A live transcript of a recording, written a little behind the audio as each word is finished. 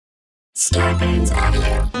Scarpins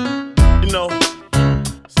Audio. You know,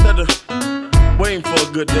 instead of waiting for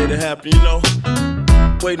a good day to happen, you know,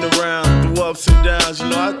 waiting around through ups and downs, you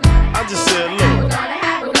know, I just said, look. We're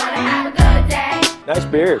gonna have a good day. Nice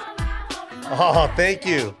beard. Oh, thank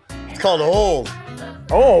you. It's called old.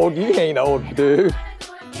 Old? You ain't old, dude.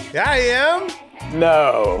 Yeah, I am.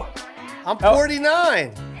 No. I'm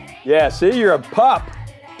 49. Yeah, see, you're a pup.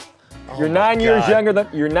 You're my 9 years God. younger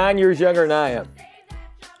than I am.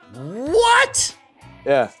 What?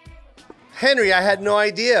 Yeah. Henry, I had no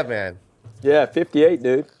idea, man. Yeah, 58,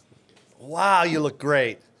 dude. Wow, you look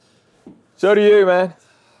great. So do you, man.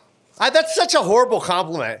 That's such a horrible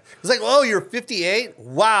compliment. It's like, oh, you're 58?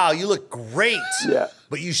 Wow, you look great. Yeah.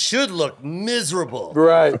 But you should look miserable.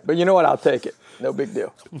 Right. But you know what? I'll take it. No big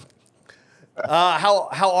deal.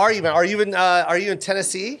 How are you, man? Are you in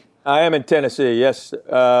Tennessee? I am in Tennessee, yes.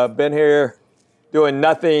 Been here doing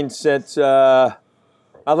nothing since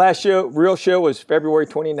my last real show was February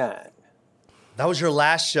 29. That was your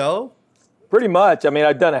last show? Pretty much. I mean,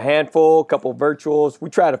 I've done a handful, a couple virtuals.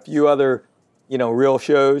 We tried a few other, real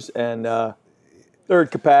shows and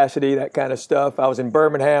third capacity, that kind of stuff. I was in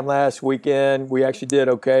Birmingham last weekend. We actually did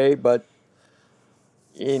okay, but,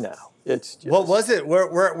 it's just... What was it?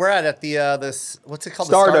 We're at the this what's it called?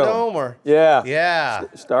 Stardome. The Stardome or Yeah. Yeah.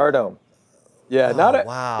 Stardome. Yeah, Oh,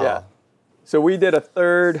 wow. Yeah. So we did a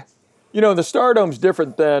third. The Stardome's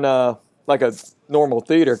different than like a normal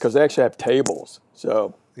theater because they actually have tables.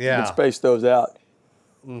 So you Yeah. can space those out.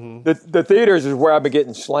 Mm-hmm. The theaters is where I've been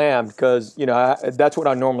getting slammed because, that's what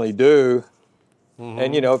I normally do. Mm-hmm.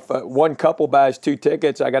 And, if one couple buys 2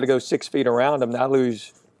 tickets, I got to go 6 feet around them and I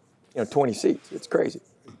lose, 20 seats. It's crazy.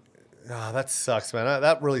 Oh, that sucks, man.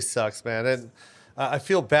 That really sucks, man. And I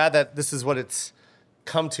feel bad that this is what it's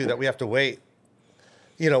come to, that we have to wait.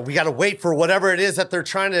 We got to wait for whatever it is that they're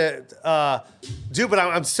trying to do. But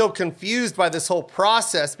I'm so confused by this whole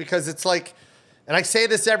process because it's like, and I say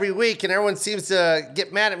this every week and everyone seems to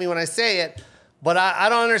get mad at me when I say it, but I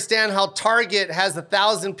don't understand how Target has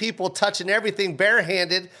 1,000 people touching everything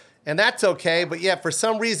barehanded, and that's okay. But yeah, for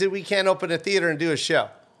some reason, we can't open a theater and do a show.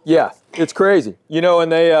 Yeah, it's crazy.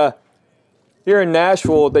 And they... Here in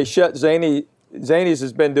Nashville, they shut Zany's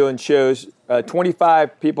has been doing shows,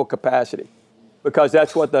 25 people capacity, because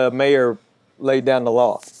that's what the mayor laid down the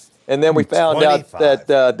law. And then we found 25. out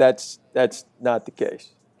that that's not the case.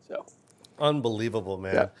 So Unbelievable,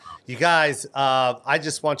 man. Yeah. You guys, I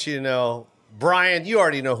just want you to know, Brian, you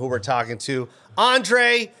already know who we're talking to.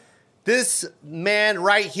 Andre, this man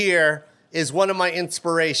right here is one of my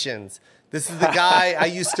inspirations. This is the guy I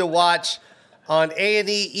used to watch on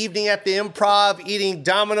A&E, Evening at the Improv, eating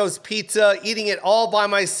Domino's pizza, eating it all by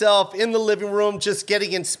myself in the living room, just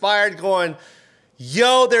getting inspired, going,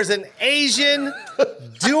 yo, there's an Asian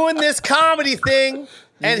doing this comedy thing,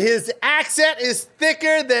 and his accent is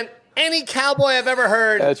thicker than any cowboy I've ever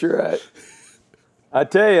heard. that's right. I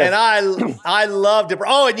tell you. And I loved it.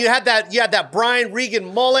 Oh, and you had that Brian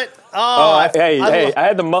Regan mullet. I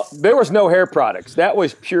had there was no hair products. That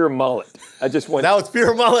was pure mullet. I just went. That was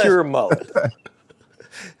pure mullet. Pure mullet.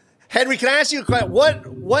 Henry, can I ask you a question?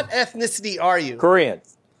 What ethnicity are you? Korean.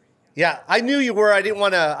 Yeah, I knew you were. I didn't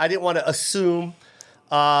want to assume.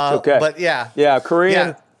 Okay. But yeah. Yeah,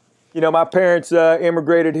 Korean. Yeah. My parents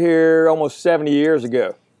immigrated here almost 70 years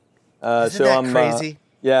ago. Isn't that crazy?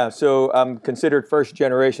 Yeah, so I'm considered first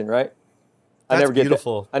generation, right? That's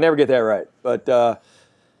beautiful. I never get that right, but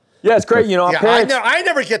yeah, it's great. Our parents. I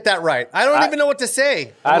never get that right. I don't even know what to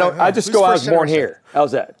say. I just go. I was born here.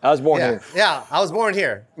 How's that? I was born here. Yeah, I was born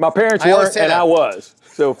here. My parents weren't, and I was.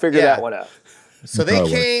 So figure that one out. So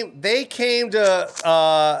they came to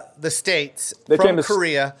the States from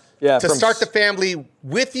Korea to start the family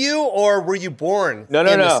with you, or were you born in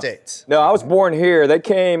the States? No, I was born here. They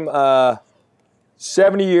came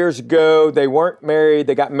 70 years ago. They weren't married.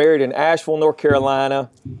 They got married in Asheville, North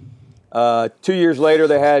Carolina. 2 years later,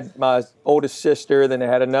 they had my oldest sister. Then they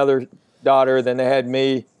had another daughter. Then they had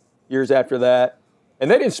me years after that.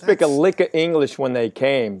 And they didn't speak a lick of English when they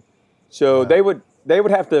came. So they would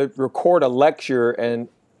have to record a lecture and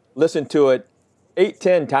listen to it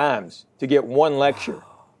 8-10 times to get one lecture.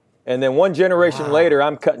 And then one generation later,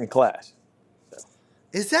 I'm cutting class. So.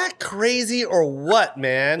 Is that crazy or what,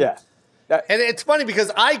 man? Yeah. And it's funny because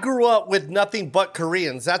I grew up with nothing but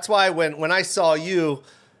Koreans. That's why when I saw you,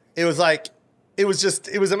 it was like, it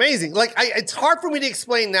was amazing. Like, it's hard for me to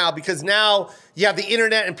explain now because now you have the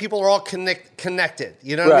internet and people are all connected.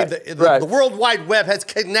 You know what I mean? The World Wide Web has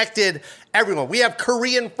connected everyone. We have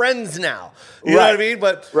Korean friends now. You know what I mean?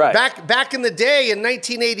 But back in the day in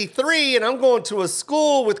 1983, and I'm going to a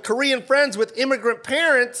school with Korean friends with immigrant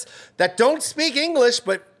parents that don't speak English,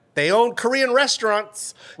 but They own Korean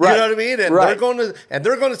restaurants. You Right. know what I mean? And Right.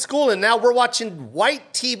 they're going to school, and now we're watching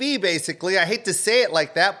white TV, basically. I hate to say it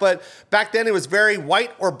like that, but back then it was very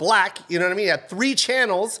white or black. You know what I mean? You had 3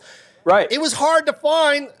 channels. Right. It was hard to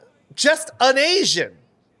find just an Asian.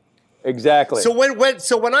 Exactly. So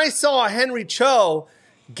when I saw Henry Cho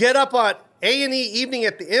get up on A&E Evening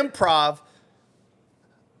at the Improv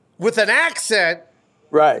with an accent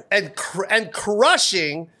right. and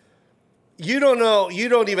crushing, you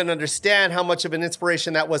don't even understand how much of an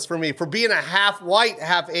inspiration that was for me. For being a half white,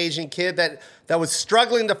 half Asian kid that was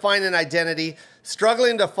struggling to find an identity,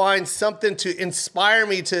 struggling to find something to inspire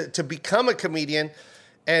me to become a comedian.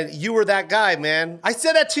 And you were that guy, man. I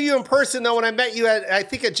said that to you in person, though, when I met you at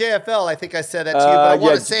JFL. I think I said that to you, but I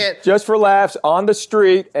want to say it. Just for laughs on the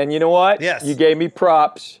street. And you know what? Yes. You gave me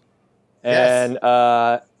props. And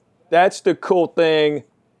that's the cool thing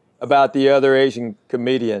about the other Asian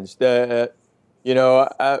comedians. Like Ken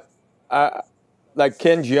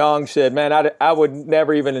Jeong said, man, I would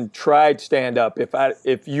never even tried stand-up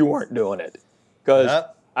if you weren't doing it. Because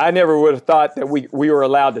I never would have thought that we were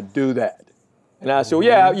allowed to do that. And I said, well,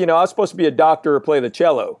 yeah, I was supposed to be a doctor or play the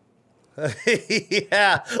cello.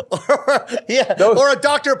 Yeah. Or a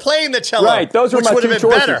doctor playing the cello. Right. Those were my 2 choices.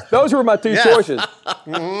 Better. Those were my 2 choices.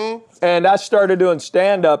 And I started doing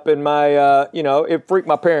stand-up and it freaked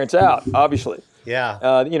my parents out, obviously.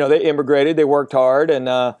 Yeah. They immigrated, they worked hard, and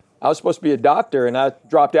I was supposed to be a doctor, and I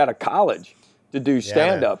dropped out of college to do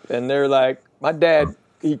stand-up. And they're like, my dad,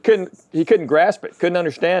 he couldn't grasp it, couldn't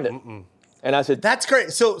understand it. And I said, that's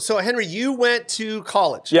great. So Henry, you went to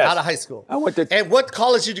college Yes. out of high school. I went to. And what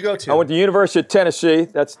college did you go to? I went to University of Tennessee.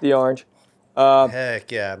 That's the orange.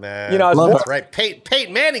 Heck yeah, man. I was that's right.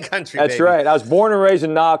 Peyton Manning country, That's baby. right. I was born and raised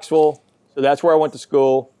in Knoxville, so that's where I went to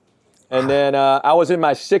school. And then I was in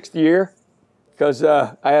my 6th year because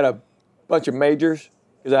I had a bunch of majors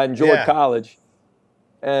because I enjoyed college.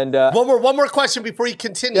 And one more question before you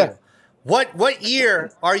continue. Yeah. What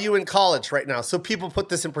year are you in college right now? So people put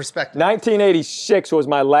this in perspective. 1986 was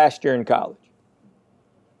my last year in college.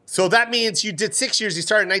 So that means you did 6 years. You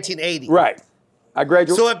started in 1980. Right. I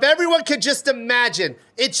graduated. So if everyone could just imagine,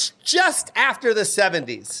 it's just after the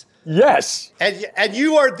 70s. Yes. And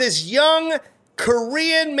you are this young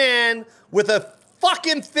Korean man with a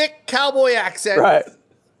fucking thick cowboy accent. Right.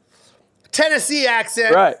 Tennessee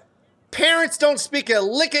accent. Right. Parents don't speak a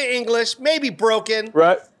lick of English, maybe broken.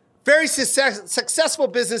 Right. Very successful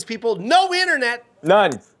business people. No internet.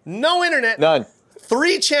 None. No internet. None.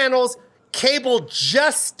 3 channels. Cable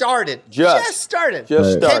just started. Just started.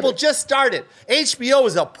 Cable just started. HBO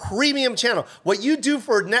is a premium channel. What you do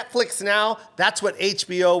for Netflix now, that's what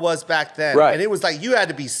HBO was back then. Right. And it was like you had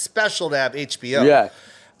to be special to have HBO. Yeah.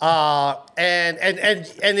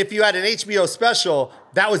 And if you had an HBO special,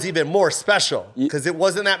 that was even more special because it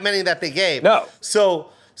wasn't that many that they gave. No. So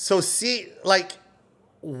see, like,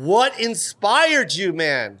 what inspired you,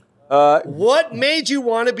 man? What made you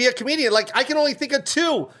want to be a comedian? Like, I can only think of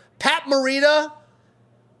 2. Pat Morita,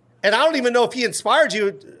 and I don't even know if he inspired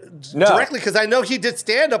you directly because I know he did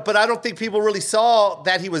stand-up, but I don't think people really saw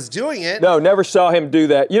that he was doing it. No, never saw him do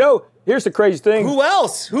that. Here's the crazy thing. Who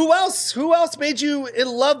else made you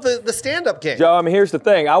love the stand-up game? Joe, here's the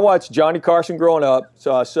thing. I watched Johnny Carson growing up,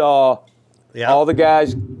 so I saw all the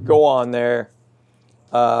guys go on there.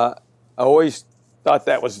 I always thought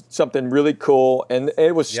that was something really cool. And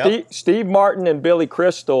it was Steve Martin and Billy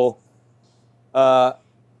Crystal.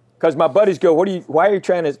 Because my buddies go, why are you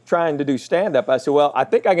trying to do stand-up? I said, well, I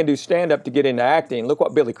think I can do stand-up to get into acting. Look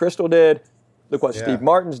what Billy Crystal did. Look what Steve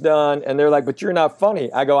Martin's done. And they're like, but you're not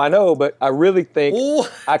funny. I go, I know, but I really think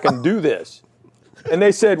I can do this. And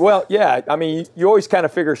they said, well, yeah, you always kind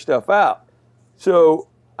of figure stuff out. So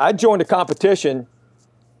I joined a competition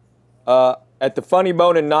at the Funny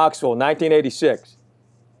Bone in Knoxville, 1986.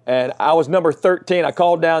 And I was number 13. I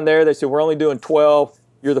called down there. They said, we're only doing 12.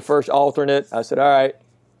 You're the first alternate. I said, all right.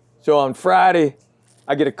 So on Friday,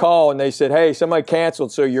 I get a call, and they said, hey, somebody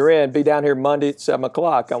canceled, so you're in. Be down here Monday at 7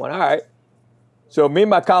 o'clock. I went, all right. So me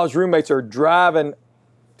and my college roommates are driving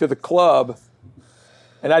to the club,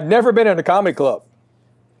 and I'd never been in a comedy club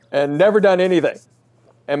and never done anything.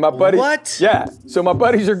 And my buddy... What? Yeah. So my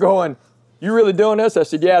buddies are going, you really doing this? I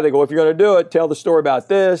said, yeah. They go, if you're going to do it, tell the story about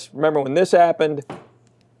this. Remember when this happened?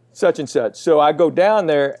 Such and such. So I go down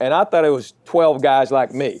there, and I thought it was 12 guys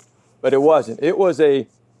like me, but it wasn't. It was a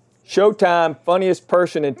Showtime Funniest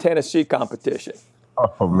Person in Tennessee competition.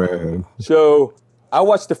 Oh, man. So I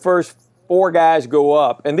watched the first 4 guys go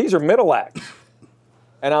up, and these are middle acts.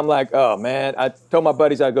 And I'm like, oh, man. I told my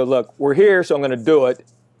buddies, I go, look, we're here, so I'm going to do it.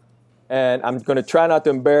 And I'm going to try not to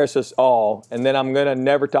embarrass us all, and then I'm going to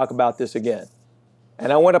never talk about this again.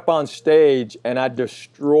 And I went up on stage and I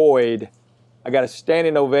destroyed. I got a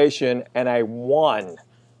standing ovation and I won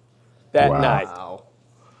that night. Wow.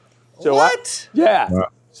 So What? Wow.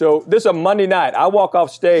 So this is a Monday night. I walk off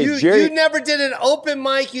stage. You never did an open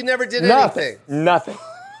mic. You never did anything. Nothing.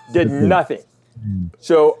 Did nothing.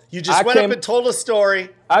 So You just went up and told a story.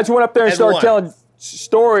 I just went up there and and started won. telling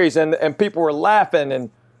stories, and people were laughing and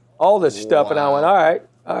all this stuff. And I went, all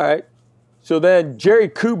right. So then Jerry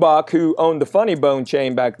Kubok, who owned the Funny Bone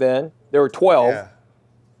chain back then, there were 12. Yeah.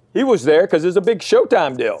 He was there because it was a big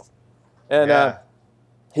Showtime deal. And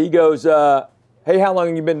he goes, hey, how long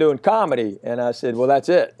have you been doing comedy? And I said, well, that's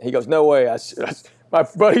it. He goes, no way. My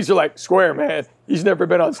buddies are like, square, man. He's never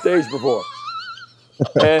been on stage before.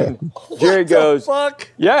 And Jerry goes, fuck?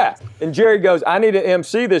 yeah. And Jerry goes, I need an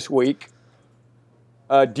MC this week.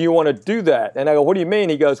 Do you want to do that? And I go, what do you mean?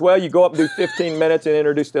 He goes, well, you go up and do 15 minutes and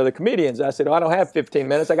introduce the other comedians. I said, oh, I don't have 15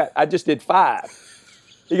 minutes. I just did 5.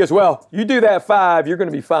 He goes, well, you do that 5, you're going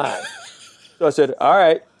to be fine. So I said, all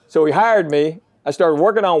right. So he hired me. I started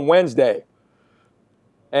working on Wednesday.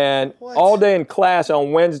 And all day in class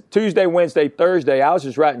on Tuesday, Wednesday, Thursday, I was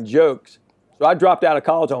just writing jokes. So I dropped out of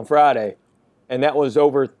college on Friday. And that was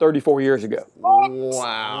over 34 years ago.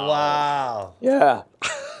 Wow. Yeah.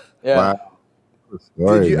 Yeah. Wow.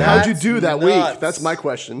 How'd you That's do that nuts. week? That's my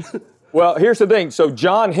question. Well, here's the thing. So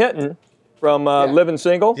John Hinton from Living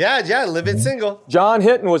Single. Yeah, living single. John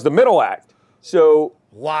Hinton was the middle act. So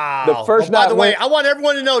Wow. The first By night the way, went- I want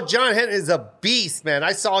everyone to know John Henton is a beast, man.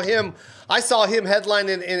 I saw him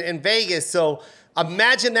headlining in Vegas. So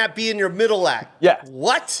imagine that being your middle act. Yeah.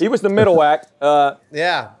 What? he was the middle act.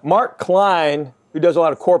 Yeah. Mark Klein, who does a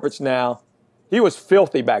lot of corporates now, he was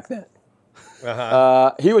filthy back then.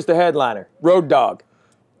 He was the headliner, Road Dogg.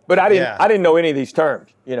 But I didn't know any of these terms,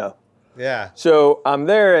 you know. Yeah. So I'm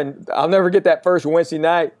there, and I'll never get that first Wednesday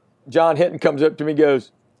night. John Hinton comes up to me and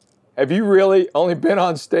goes, have you really only been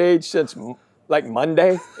on stage since like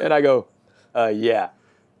Monday? And I go, yeah.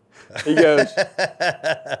 He goes,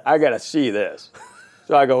 I got to see this.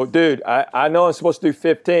 So I go, dude, I know I'm supposed to do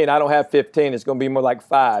 15. I don't have 15. It's going to be more like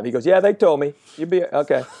 5. He goes, yeah, they told me. You'd be,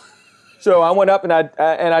 okay. So I went up and I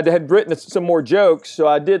had written some more jokes. So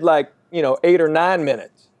I did 8 or 9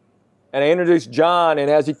 minutes. And I introduced John,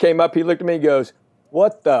 and as he came up, he looked at me and goes,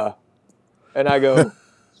 what the? And I go,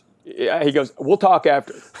 yeah. He goes, we'll talk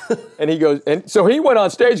after. And he goes, and so he went on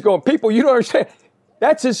stage going, people, you don't understand.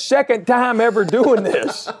 That's his second time ever doing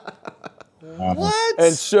this. What?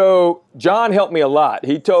 And so John helped me a lot.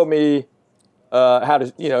 He told me how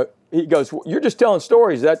to, he goes, you're just telling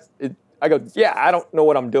stories. I go, yeah, I don't know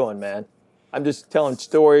what I'm doing, man. I'm just telling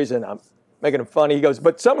stories and I'm making them funny. He goes,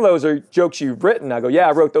 but some of those are jokes you've written. I go, yeah,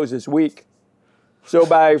 I wrote those this week. So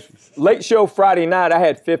by late show Friday night, I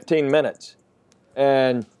had 15 minutes.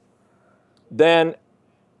 And then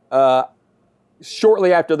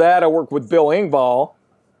shortly after that, I worked with Bill Engvall,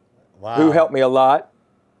 who helped me a lot.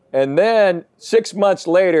 And then 6 months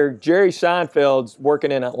later, Jerry Seinfeld's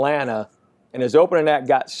working in Atlanta, and his opening act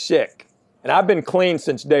got sick. And I've been clean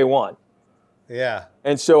since day one. Yeah.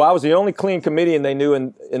 And so I was the only clean comedian they knew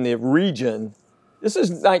in the region. This is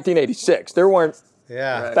 1986. There weren't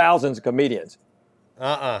thousands of comedians.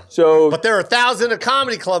 So, But there are 1,000 of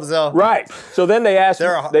comedy clubs, though. right. So then they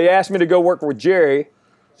asked me to go work with Jerry.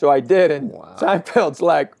 So I did, and Seinfeld's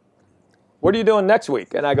like, what are you doing next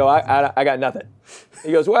week? And I go, I got nothing.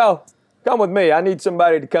 He goes, well, come with me. I need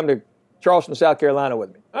somebody to come to Charleston, South Carolina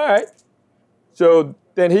with me. All right. So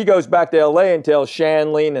then he goes back to L.A. and tells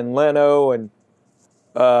Shanley and Leno and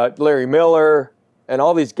Larry Miller and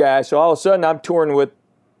all these guys. So all of a sudden I'm touring with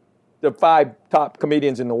the 5 top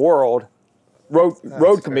comedians in the world,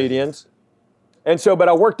 road comedians. And so, but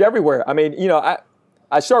I worked everywhere. I mean,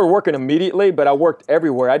 I started working immediately, but I worked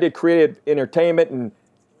everywhere. I did creative entertainment in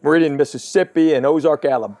Meridian, Mississippi, and Ozark,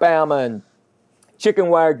 Alabama, and chicken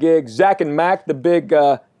wire gigs. Zach and Mac, the big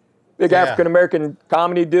African-American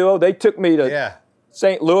comedy duo, they took me to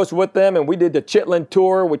St. Louis with them, and we did the Chitlin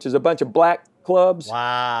Tour, which is a bunch of black clubs.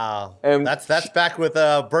 Wow. And that's back with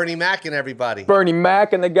Bernie Mac and everybody. Bernie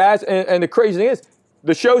Mac and the guys. And the crazy thing is,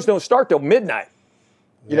 the shows don't start till midnight.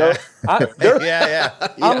 You know, I'm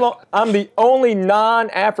the only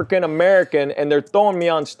non-African American, and they're throwing me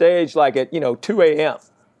on stage like at 2 a.m.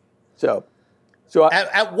 So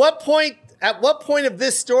At what point of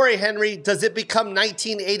this story, Henry, does it become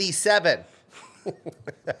 1987?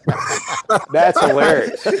 That's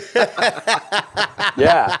hilarious.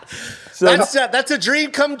 Yeah. That's a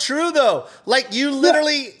dream come true, though. Like you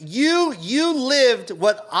literally, you lived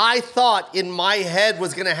what I thought in my head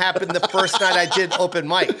was going to happen the first night I did open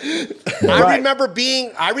mic. I remember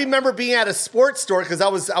being at a sports store because I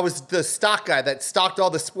was the stock guy that stocked all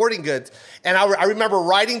the sporting goods, and I remember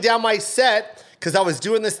writing down my set because I was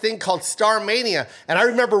doing this thing called Star Mania, and I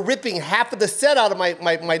remember ripping half of the set out of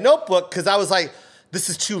my notebook because I was like, this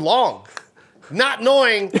is too long, not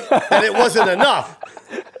knowing that it wasn't enough.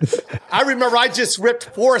 I remember I just ripped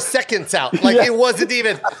 4 seconds out. Like it wasn't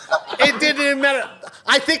even, it didn't even matter.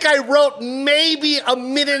 I think I wrote maybe a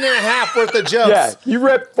minute and a half worth of jokes. Yeah, you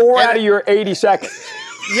ripped 4 out of your 80 seconds.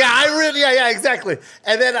 Yeah, exactly.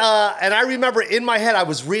 And then, and I remember in my head, I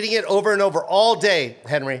was reading it over and over all day,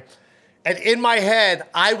 Henry. And in my head,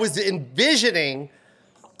 I was envisioning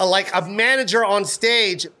like a manager on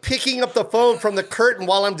stage picking up the phone from the curtain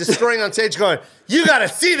while I'm destroying on stage going, you got to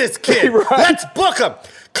see this kid. Right. Let's book him.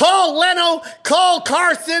 Call Leno, call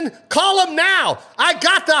Carson, call him now. I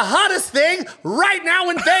got the hottest thing right now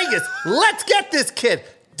in Vegas. Let's get this kid.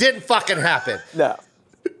 Didn't fucking happen. No.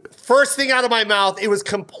 First thing out of my mouth, it was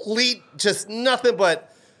complete, just nothing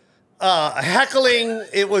but heckling.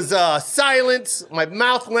 It was silence. My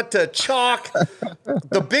mouth went to chalk.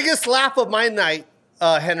 The biggest laugh of my night,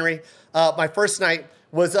 Henry, my first night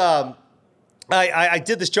was I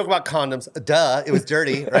did this joke about condoms. Duh, it was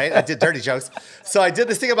dirty, right? I did dirty jokes. So I did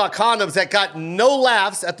this thing about condoms that got no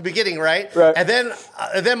laughs at the beginning, right? Right.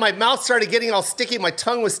 And then my mouth started getting all sticky. My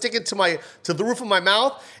tongue was sticking to the roof of my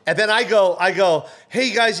mouth. And then I go, hey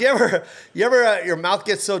you guys, you ever your mouth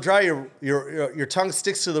gets so dry your tongue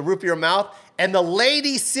sticks to the roof of your mouth? And the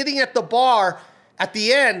lady sitting at the bar at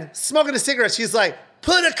the end smoking a cigarette, she's like,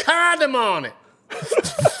 put a condom on it.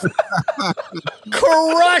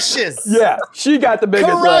 Crushes. Yeah, she got the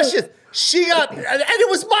biggest Crushes. laugh. She got, and it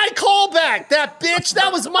was my callback. That bitch,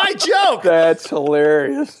 that was my joke. That's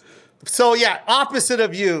hilarious. So yeah, opposite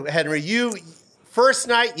of you, Henry. You first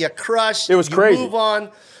night you crushed. It was you crazy. Move on.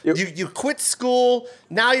 You quit school.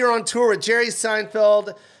 Now you're on tour with Jerry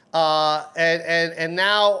Seinfeld. And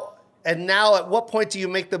now at what point do you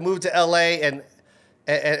make the move to LA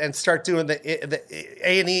and start doing the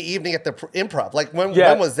A&E evening at the Improv? Like when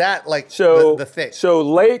was that like the thing? So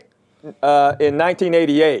late in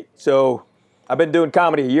 1988. So I've been doing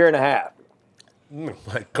comedy a year and a half. Oh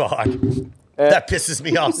my God. That pisses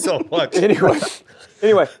me off so much.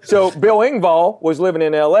 Anyway, so Bill Engvall was living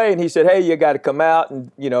in LA and he said, hey, you got to come out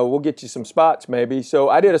and, we'll get you some spots maybe. So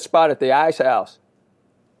I did a spot at the Ice House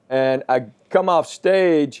and I come off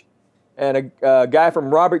stage and a guy from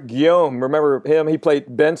Robert Guillaume, remember him? He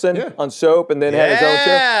played Benson on Soap and then had his own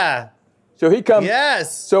show. Yeah. So he comes.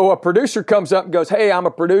 Yes. So a producer comes up and goes, hey, I'm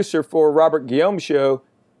a producer for Robert Guillaume's show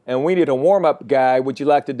and we need a warm-up guy. Would you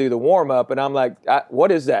like to do the warm-up? And I'm like,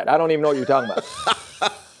 what is that? I don't even know what you're talking about.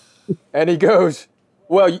 And he goes,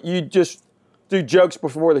 well, you just do jokes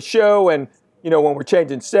before the show and, when we're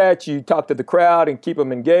changing sets, you talk to the crowd and keep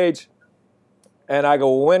them engaged. And I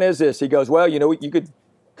go, well, when is this? He goes, well, you could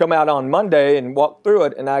come out on Monday and walk through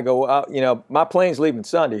it. And I go, my plane's leaving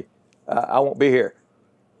Sunday. I won't be here.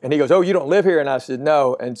 And he goes, oh, you don't live here? And I said,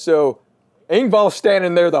 no. And so Engvall's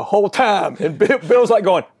standing there the whole time. And Bill's like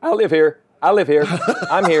going, I live here. I'm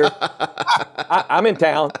here. I'm in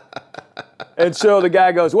town. And so the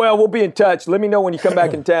guy goes, well, we'll be in touch. Let me know when you come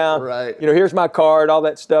back in town. Right. Here's my card, all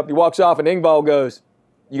that stuff. He walks off and Engvall goes,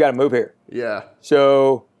 you got to move here. Yeah.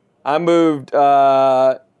 So I moved,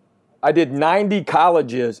 I did 90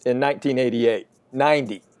 colleges in 1988.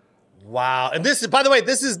 90. Wow. And this is, by the way,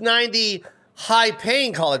 this is 90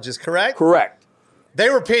 high-paying colleges, correct? Correct. They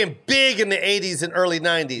were paying big in the 80s and early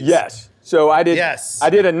 90s. Yes. So I did I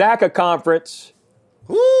did a NACA conference.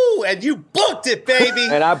 Ooh, and you booked it, baby.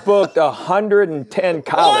 And I booked 110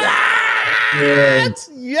 colleges. What?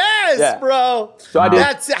 Yes, bro. So I did.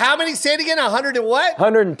 That's, how many? Say it again, 100 and what?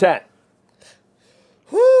 110.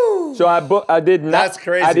 Woo. So I did. That's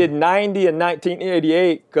crazy. I did 90 in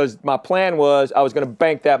 1988 because my plan was I was going to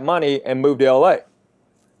bank that money and move to LA.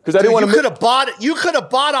 Because I didn't want to. You could have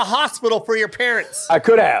bought a hospital for your parents. I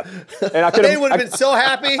could have, and I could. They would have been so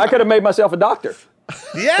happy. I could have made myself a doctor.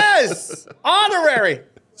 Yes, honorary.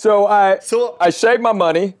 So I saved my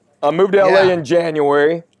money. I moved to LA in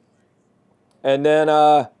January, and then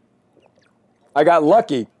I got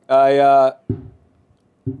lucky. I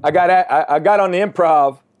got on the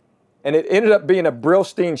Improv, and it ended up being a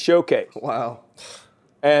Brillstein showcase. Wow.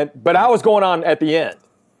 But I was going on at the end,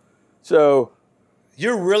 so.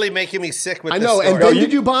 You're really making me sick with this. I know. Story. And then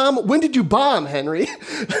did you bomb? When did you bomb, Henry?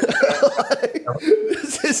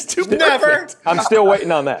 This is too Never. perfect. I'm still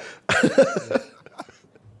waiting on that.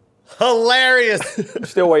 Hilarious. I'm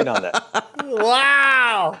still waiting on that.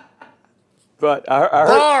 Wow. But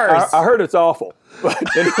Bars. I heard it's awful. But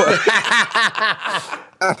anyway.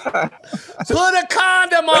 Put a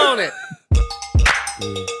condom on it.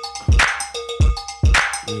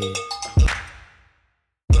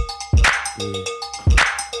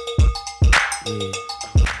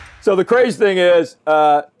 So the crazy thing is,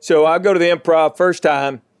 so I go to the Improv first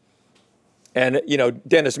time, and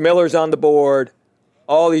Dennis Miller's on the board.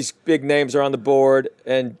 All these big names are on the board,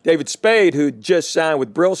 and David Spade, who just signed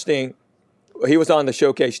with Brillstein, he was on the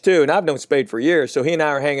showcase too. And I've known Spade for years, so he and I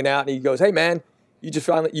are hanging out, and he goes, "Hey man, you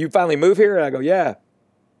finally moved here?" And I go, "Yeah."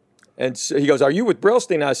 And so he goes, "Are you with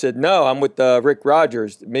Brillstein?" I said, "No, I'm with Rick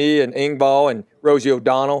Rogers, me and Ingvall and Rosie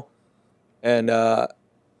O'Donnell." And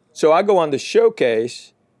so I go on the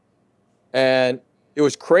showcase, and it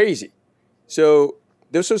was crazy. So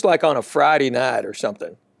this was like on a Friday night or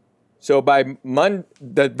something. So by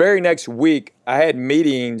the very next week, I had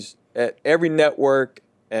meetings at every network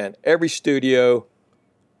and every studio,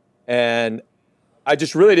 and I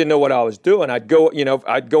just really didn't know what I was doing. I'd go into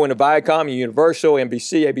Viacom, Universal,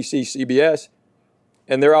 NBC, ABC, CBS,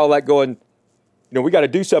 and they're all like going, "We got to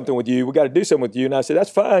do something with you. We got to do something with you." And I said, "That's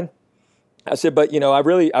fine." I said, "But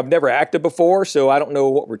I've never acted before, so I don't know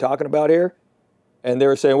what we're talking about here." And they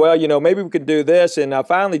were saying, "Well, maybe we could do this." And I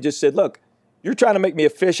finally just said, "Look, you're trying to make me a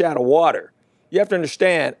fish out of water. You have to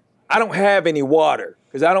understand, I don't have any water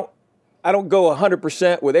because I don't go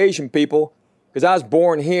 100% with Asian people because I was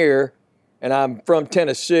born here and I'm from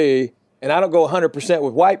Tennessee, and I don't go 100%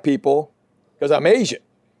 with white people because I'm Asian.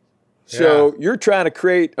 So you're trying to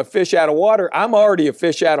create a fish out of water. I'm already a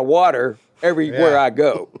fish out of water everywhere I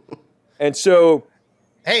go." And so,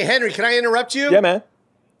 hey, Henry, can I interrupt you? yeah, man,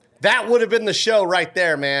 That would have been the show right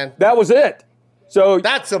there, man. that was it. So,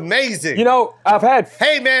 That's amazing. I've had,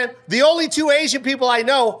 Hey, man, the only two Asian people I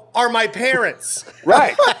know are my parents.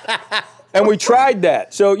 right. And we tried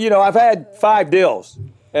that. So, I've had 5 deals.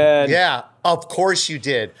 And Yeah, of course you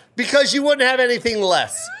did. Because you wouldn't have anything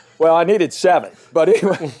less. well, I needed 7. But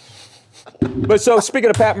anyway. But so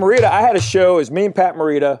speaking of Pat Morita, I had a show. It was me and Pat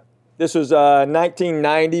Morita. This was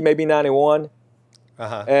 1990, maybe 91.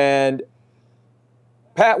 Uh-huh. And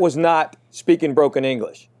Pat was not speaking broken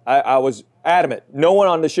English. I was adamant. No one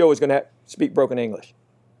on the show was going to speak broken English.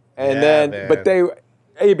 And but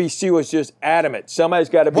ABC was just adamant. Somebody's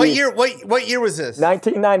got to be. What year was this?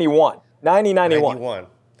 1991. 1991.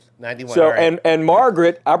 91. So, all right. and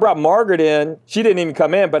Margaret, I brought Margaret in. She didn't even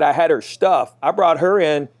come in, but I had her stuff. I brought her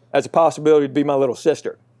in as a possibility to be my little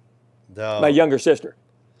sister, my younger sister.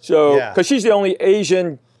 So, because she's the only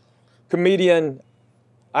Asian comedian,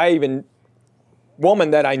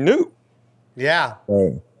 woman that I knew. Yeah.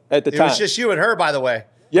 At the time. It was just you and her, by the way.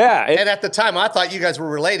 Yeah. And at the time, I thought you guys were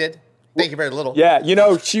related. Thank you very little. Yeah.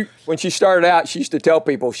 When she started out, she used to tell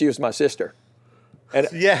people she was my sister.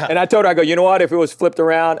 And I told her, I go, you know what? If it was flipped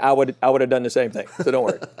around, I would have done the same thing. So don't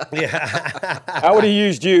worry. I would have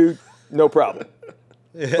used you, no problem.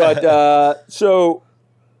 But so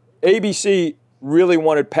ABC really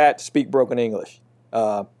wanted Pat to speak broken English.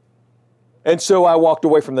 And so I walked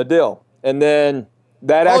away from the deal. And then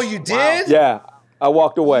that you did? Yeah. I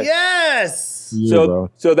walked away. Yes. So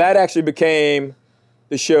that actually became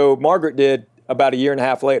the show Margaret did about a year and a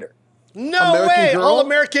half later. No American way. Girl?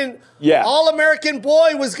 All-American. Yeah. All-American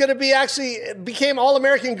Boy was going to be became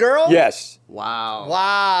All-American Girl? Yes. Wow.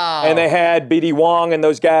 Wow. And they had B.D. Wong and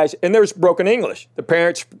those guys, and there was broken English. The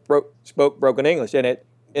parents spoke broken English, and it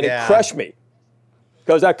crushed me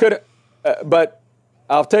because I could. But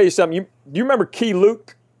I'll tell you something. You remember Key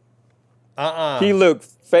Luke? Key Luke,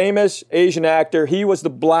 famous Asian actor. He was the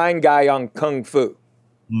blind guy on Kung Fu.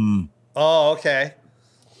 Oh, okay.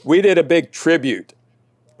 We did a big tribute,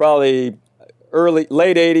 probably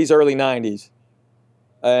late 80s, early 90s.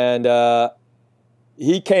 And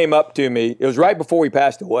he came up to me. It was right before he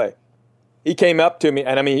passed away. He came up to me,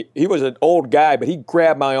 and I mean, he was an old guy, but he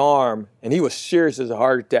grabbed my arm, and he was serious as a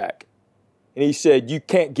heart attack. And he said, "You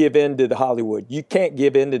can't give in to the Hollywood. You can't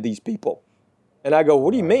give in to these people." And I go,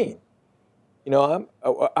 "What do you mean? I don't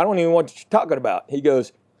even know what you're talking about." He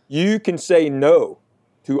goes, "You can say no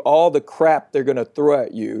to all the crap they're going to throw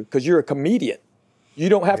at you because you're a comedian. You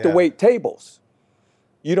don't have to wait tables.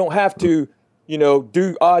 You don't have to,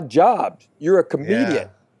 do odd jobs. You're a comedian. Yeah.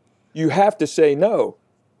 You have to say no."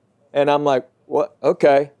 And I'm like, "What?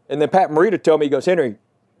 Okay." And then Pat Morita told me, he goes, "Henry,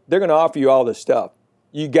 they're going to offer you all this stuff.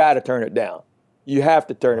 You got to turn it down. You have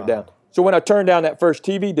to turn it down." So when I turned down that first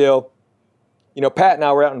TV deal, Pat and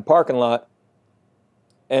I were out in the parking lot,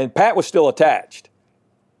 and Pat was still attached.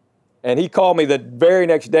 And he called me the very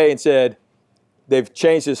next day and said, "They've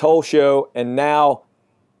changed this whole show, and now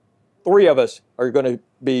 3 of us are going to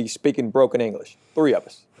be speaking broken English. 3 of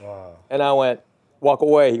us. Wow. And I went, walk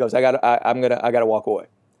away. He goes, I gotta walk away.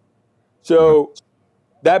 So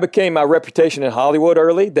that became my reputation in Hollywood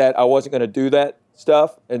early, that I wasn't going to do that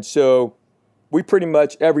stuff. And so we pretty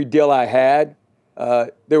much, every deal I had,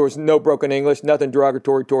 there was no broken English, nothing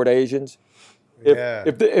derogatory toward Asians.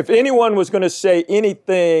 If anyone was going to say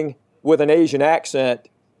anything with an Asian accent,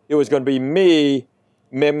 it was going to be me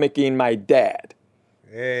mimicking my dad.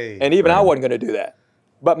 Hey. And even I wasn't going to do that.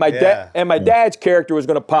 But my dad's character was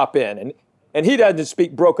going to pop in. And he doesn't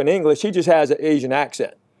speak broken English. He just has an Asian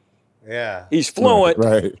accent. Yeah. He's fluent.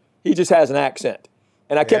 Right. He just has an accent.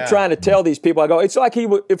 And I kept trying to tell these people, I go, it's like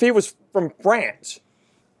if he was from France.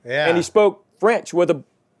 Yeah. And he spoke French with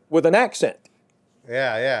an accent.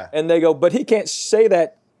 Yeah. And they go, but he can't say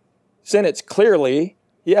that sentence clearly.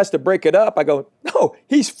 He has to break it up. I go, no,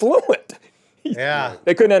 he's fluent. Yeah.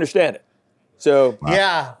 They couldn't understand it. So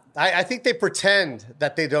Yeah. I think they pretend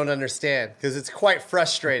that they don't understand because it's quite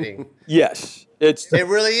frustrating. yes, It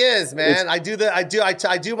really is, man. I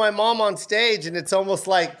do my mom on stage, and it's almost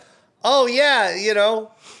like, oh yeah,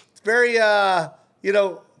 it's very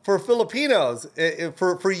for Filipinos.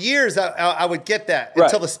 For years, I would get that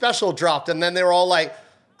until the special dropped, and then they were all like,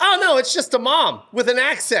 oh no, it's just a mom with an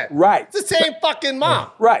accent. Right. It's the same fucking mom.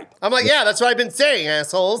 Right. I'm like, yeah, that's what I've been saying,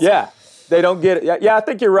 assholes. Yeah. They don't get it. Yeah, I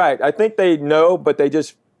think you're right. I think they know, but they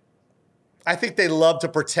just. I think they love to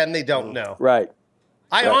pretend they don't know. Right.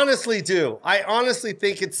 I honestly do. I honestly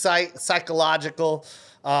think it's psychological.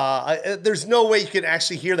 There's no way you can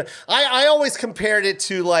actually hear that. I always compared it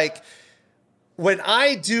to like when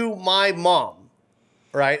I do my mom,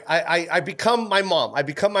 right? I become my mom. I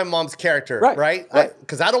become my mom's character, right?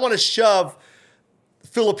 Because I don't want to shove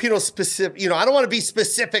Filipino specific. I don't want to be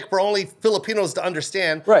specific for only Filipinos to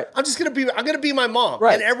understand. Right. I'm gonna be my mom,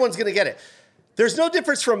 right. And everyone's gonna get it. There's no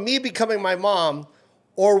difference from me becoming my mom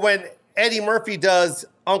or when Eddie Murphy does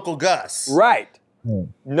Uncle Gus. Right.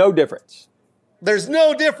 No difference. There's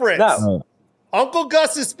no difference. No. Uncle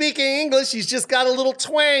Gus is speaking English. He's just got a little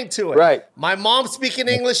twang to it. Right. My mom's speaking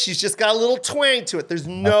English. She's just got a little twang to it. There's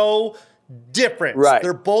no difference. Right.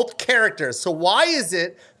 They're both characters. So why is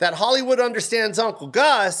it that Hollywood understands Uncle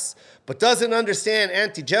Gus but doesn't understand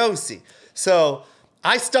Auntie Josie? So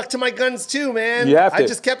I stuck to my guns too, man. You have to. I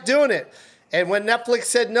just kept doing it. And when Netflix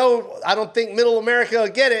said, no, I don't think Middle America will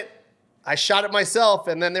get it, I shot it myself.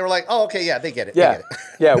 And then they were like, oh, okay, yeah, they get it. Yeah. They get it.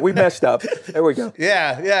 Yeah, we messed up. There we go.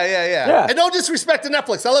 Yeah. And no disrespect to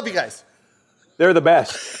Netflix. I love you guys. They're the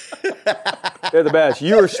best. They're the best.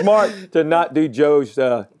 You were smart to not do Joe's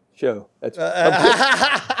show. That's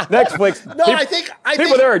Netflix. No, people, I think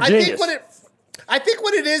people there are genius. I think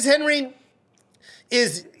what it is, Henry,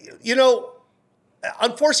 is,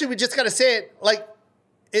 unfortunately, we just got to say it, like,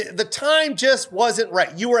 the time just wasn't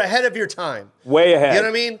right. You were ahead of your time. Way ahead. You know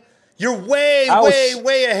what I mean? You're way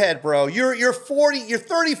ahead, bro. You're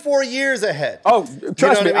 34 years ahead. Oh,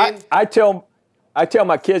 trust me. I mean? I tell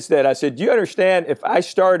my kids that. I said, do you understand if I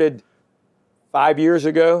started 5 years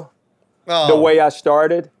ago, the way I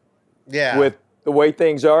started, with the way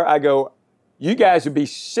things are, I go, you guys would be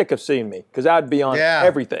sick of seeing me because I'd be on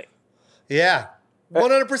everything. Yeah.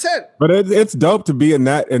 100%. But it's dope to be in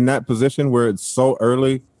that position where it's so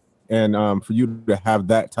early, and for you to have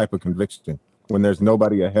that type of conviction when there's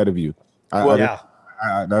nobody ahead of you.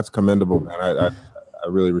 That's commendable, man. I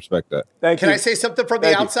really respect that. Thank you. Can I say something from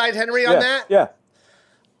the outside, Henry, on that? Yeah.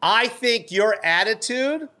 I think your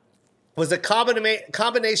attitude was a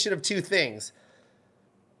combination of two things.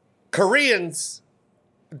 Koreans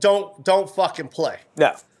don't fucking play.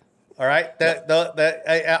 No. All right.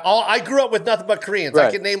 I grew up with nothing but Koreans. Right.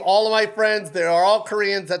 I can name all of my friends. They are all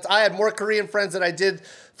Koreans. I had more Korean friends than I did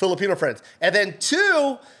Filipino friends. And then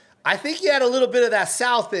two, I think you had a little bit of that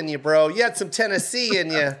South in you, bro. You had some Tennessee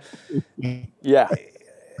in you. Yeah.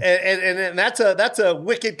 And that's a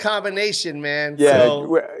wicked combination, man. Yeah.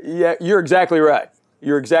 So, yeah. You're exactly right.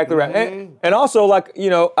 You're exactly right. And also, like,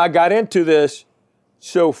 I got into this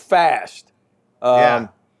so fast.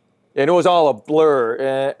 And it was all a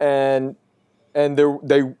blur, and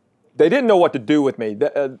they didn't know what to do with me.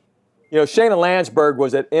 Shayna Landsberg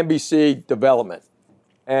was at NBC Development,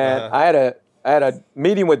 and I had a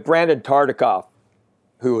meeting with Brandon Tartikoff,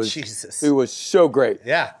 who was so great.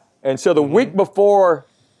 Yeah. And so the week before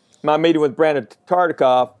my meeting with Brandon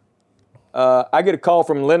Tartikoff, I get a call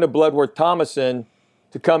from Linda Bloodworth Thomason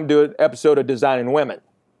to come do an episode of Designing Women.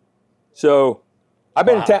 So I've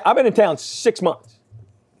been in town 6 months.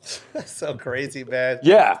 That's so crazy, man.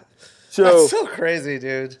 Yeah. That's so crazy,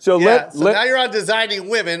 dude. So now you're on Designing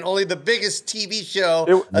Women, only the biggest TV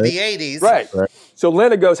show of the 80s. Right. So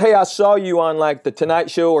Linda goes, hey, I saw you on like the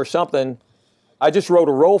Tonight Show or something. I just wrote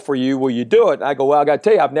a role for you. Will you do it? I go, well, I got to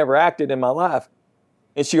tell you, I've never acted in my life.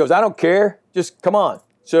 And she goes, I don't care. Just come on.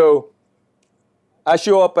 So I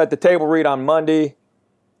show up at the table read on Monday,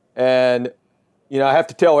 and, you know, I have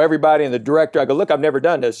to tell everybody and the director, I go, look, I've never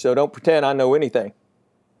done this, so don't pretend I know anything.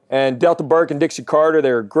 And Delta Burke and Dixie Carter,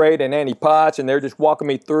 they were great, and Annie Potts, and they're just walking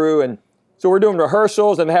me through. And so we're doing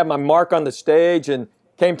rehearsals, and I have my mark on the stage, and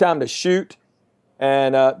came time to shoot.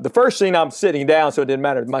 And the first scene, I'm sitting down, so it didn't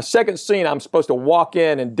matter. My second scene, I'm supposed to walk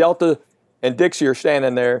in, and Delta and Dixie are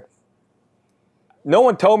standing there. No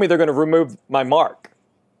one told me they're going to remove my mark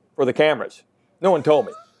for the cameras. No one told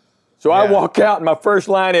me. So I walk out, and my first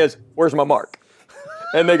line is, where's my mark?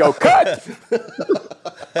 And they go, cut!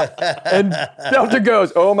 And Delta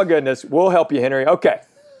goes, oh, my goodness, we'll help you, Henry. Okay,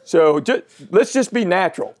 so let's just be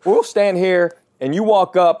natural. We'll stand here, and you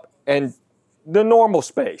walk up, and the normal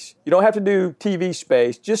space. You don't have to do TV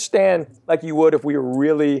space. Just stand like you would if we were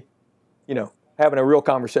really, you know, having a real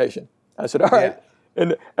conversation. I said, all right. Yeah.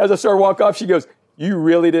 And as I started to walk off, she goes, you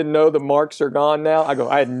really didn't know the marks are gone now? I go,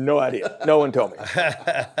 I had no idea. No one told me.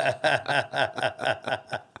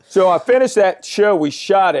 So I finished that show. We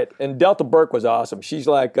shot it, and Delta Burke was awesome. She's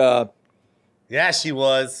like, yeah, she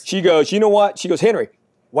was. She goes, you know what? She goes, Henry,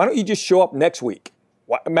 why don't you just show up next week?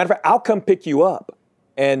 Matter of fact, I'll come pick you up.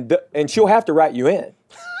 And she'll have to write you in.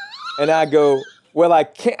 And I go, well, I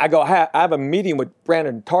can't. I go, I have a meeting with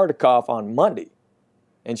Brandon Tartikoff on Monday.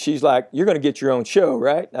 And she's like, you're going to get your own show,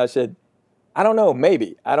 right? And I said, I don't know,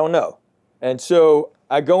 maybe. I don't know. And so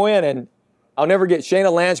I go in, and I'll never get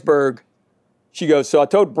Shayna Landsberg. She goes, so I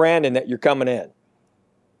told Brandon that you're coming in.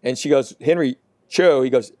 And she goes, Henry Cho.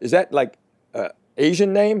 He goes, is that like an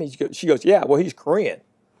Asian name? She goes, yeah, well, he's Korean.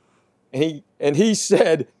 And he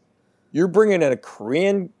said, you're bringing in a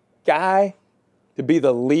Korean guy to be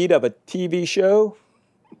the lead of a TV show?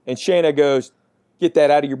 And Shayna goes, get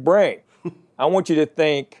that out of your brain. I want you to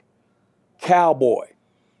think cowboy.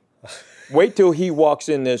 Wait till he walks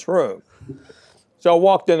in this room. So I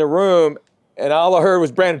walked in the room, and all I heard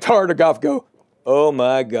was Brandon Tartikoff go, oh,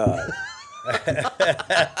 my God.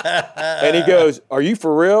 And he goes, are you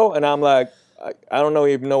for real? And I'm like, I don't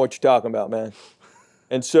even know what you're talking about, man.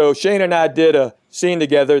 And so Shane and I did a scene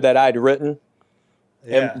together that I'd written,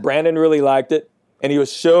 and Brandon really liked it. And he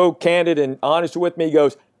was so candid and honest with me. He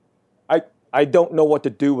goes, I don't know what to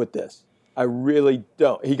do with this. I really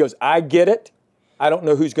don't. He goes, I get it. I don't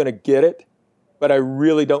know who's going to get it, but I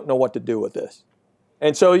really don't know what to do with this.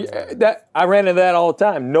 And so that I ran into that all the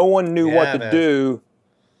time. No one knew what to do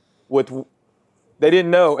with. They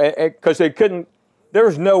didn't know because they couldn't. There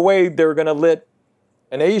was no way they were going to let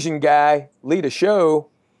an Asian guy lead a show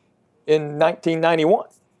in 1991.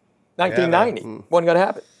 1990 wasn't going to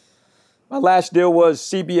happen. My last deal was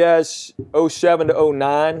CBS 07 to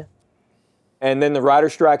 09, and then the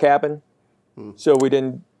writer's strike happened, so we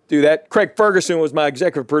didn't do that. Craig Ferguson was my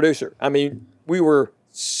executive producer. I mean, we were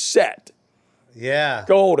set. Yeah.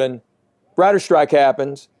 Golden. Writer's strike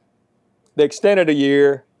happens. They extended a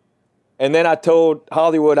year, and then I told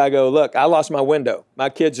Hollywood, I go, look, I lost my window. My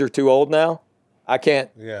kids are too old now. I can't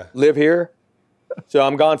live here, so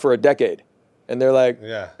I'm gone for a decade. And they're like,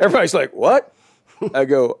 everybody's like, what? I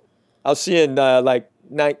go, I'll see you in like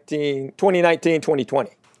 2019, 2020.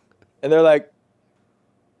 And they're like,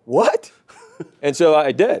 what? And so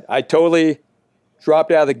I did. I totally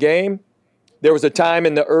dropped out of the game. There was a time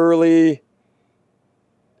in the early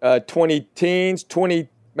 20-teens,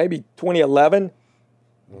 maybe 2011.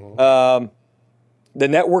 The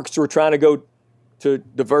networks were trying to go to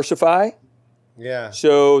diversify. Yeah.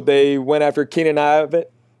 So they went after Keenan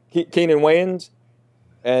Wayans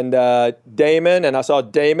and Damon, and I saw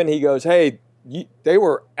Damon. He goes, hey, they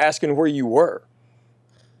were asking where you were.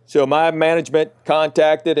 So my management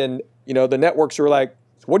contacted, and the networks were like,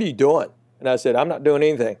 what are you doing? And I said, I'm not doing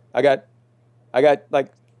anything. I got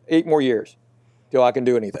like 8 more years till I can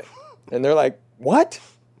do anything. And they're like, what?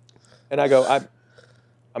 And I go,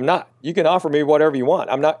 I'm not. You can offer me whatever you want.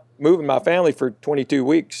 I'm not moving my family for 22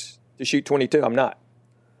 weeks to shoot 22. I'm not.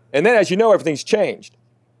 And then, as you know, everything's changed.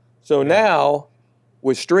 So now,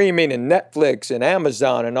 with streaming and Netflix and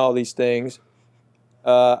Amazon and all these things,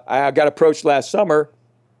 I got approached last summer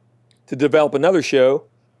to develop another show.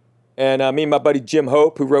 And me and my buddy Jim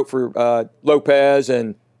Hope, who wrote for Lopez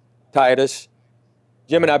and Titus,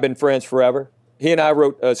 Jim and I have been friends forever. He and I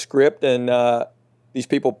wrote a script, and these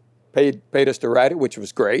people paid us to write it, which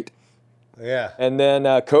was great. Yeah. And then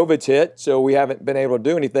COVID's hit, so we haven't been able to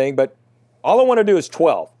do anything. But all I want to do is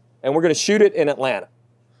 12, and we're going to shoot it in Atlanta.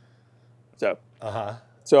 So. Uh-huh.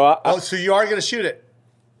 So so you are going to shoot it?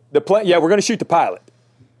 We're going to shoot the pilot.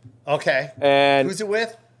 Okay. And who's it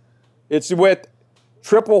with? it's with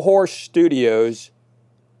Triple Horse Studios,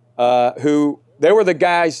 who they were the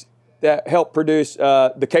guys that helped produce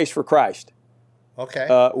The Case for Christ,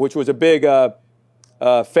 Okay. which was a big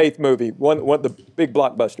faith movie, one of the big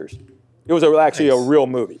blockbusters. It was actually a Nice. real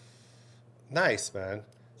movie. Nice, man.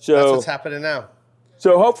 So That's what's happening now.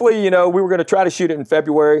 So hopefully, we were going to try to shoot it in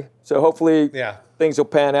February. So hopefully Yeah. things will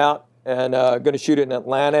pan out, and going to shoot it in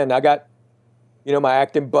Atlanta. And I got, my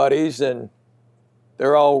acting buddies, and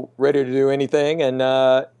they're all ready to do anything. And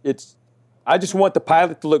I just want the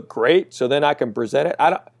pilot to look great, so then I can present it.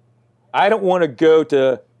 I don't want to go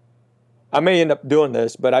to. I may end up doing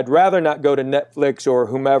this, but I'd rather not go to Netflix or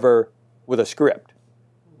whomever with a script.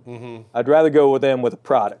 Mm-hmm. I'd rather go with them with a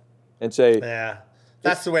product and say, Yeah.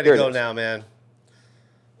 That's the way Here to it go is. now, man.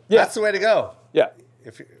 yeah, That's the way to go. yeah.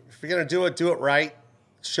 If you're gonna do it right.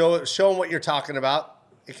 Show them what you're talking about.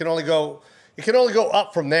 It can only go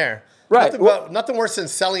up from there. Right. Nothing worse than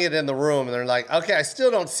selling it in the room and they're like, okay, I still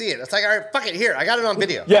don't see it. It's like, all right, fuck it, here, I got it on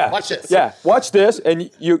video. Yeah. Watch this. Yeah. Watch this, and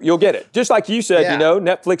you'll get it. Just like you said, Yeah.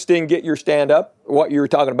 Netflix didn't get your stand-up, what you were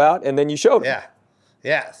talking about, and then you showed it. Yeah.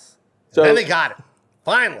 Yes. So- Then they got it.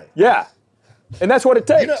 Finally. Yeah. And that's what it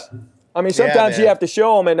takes. I mean, sometimes man. you have to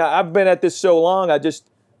show them, and I've been at this so long,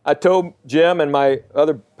 I told Jim and my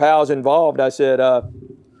other pals involved, I said,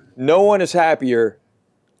 no one is happier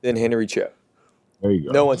than Henry Cho. There you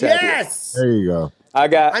go. No one's happier. Yes. There you go.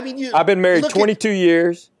 I've been married look at- 22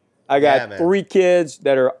 years. I Yeah, got man. 3 kids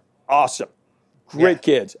that are awesome. Great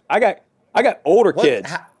Yeah. kids. I got older What- kids,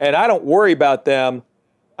 how- and I don't worry about them.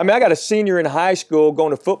 I mean, I got a senior in high school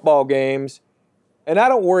going to football games, and I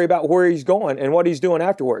don't worry about where he's going and what he's doing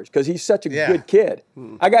afterwards because he's such a Yeah. good kid.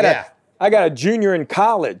 I got Yeah. a junior in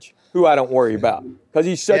college who I don't worry about because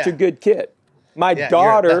he's such Yeah. a good kid. My Yeah,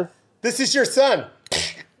 daughter, this is your son.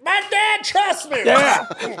 My dad trusts me. yeah,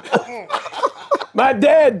 my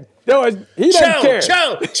dad, he doesn't care.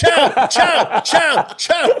 Cho.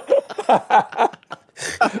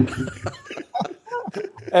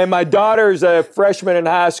 And my daughter's a freshman in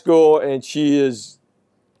high school, and she's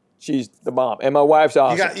the bomb. And my wife's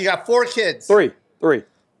awesome. You got 4 kids. Three.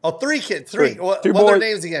 Oh, 3 kids. 3. What Two are their boys.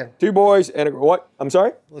 names again? 2 boys and what? I'm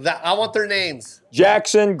sorry? I want their names.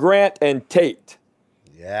 Jackson, Grant, and Tate.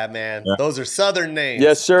 Yeah, man. Yeah. Those are Southern names.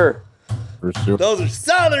 Yes, sir. For sure. Those are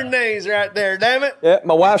Southern names right there, damn it. Yeah,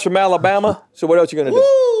 my wife's from Alabama. So what else you gonna do?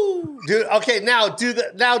 Woo! Dude, okay, did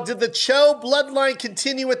the Cho bloodline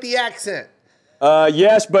continue with the accent?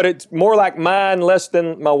 Yes, but it's more like mine, less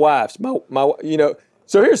than my wife's. My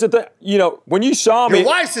So here's the thing. When you saw me, Your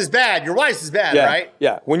wife's is bad, yeah, right?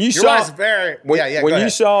 Yeah. When you Your saw wife's very when, go when you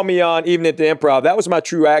ahead. saw me on Even at the Improv, that was my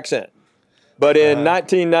true accent. But in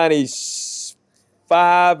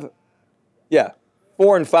 1995,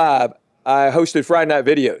 4 and 5, I hosted Friday Night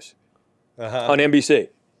Videos on NBC.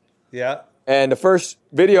 Yeah. And the first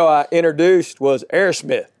video I introduced was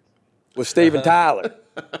Aerosmith with Steven Tyler.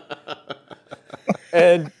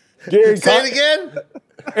 And Gary Say it again?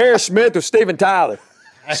 Aerosmith with Steven Tyler.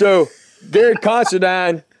 So Gary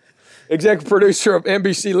Considine, executive producer of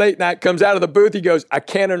NBC Late Night, comes out of the booth. He goes, I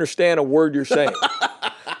can't understand a word you're saying.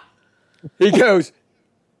 He goes,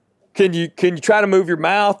 can you try to move your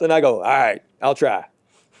mouth? And I go, all right, I'll try.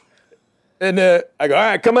 And I go, all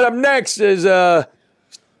right, coming up next is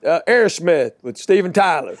Aerosmith with Steven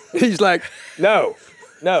Tyler. He's like, no,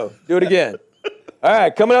 do it again. All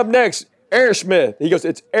right, coming up next, Aerosmith. He goes,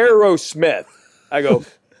 it's Aerosmith. I go,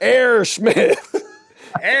 Aerosmith.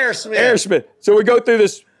 Aerosmith. So we go through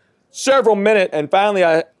this several minutes, and finally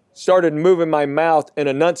I started moving my mouth and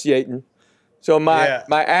enunciating. So my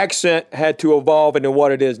accent had to evolve into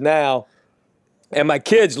what it is now. And my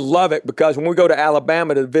kids love it because when we go to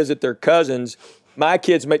Alabama to visit their cousins, my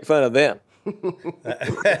kids make fun of them.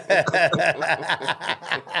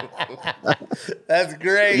 That's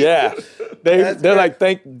great. Yeah. They're great. like,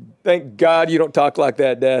 thank God you don't talk like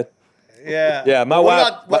that, Dad. Yeah. Yeah, my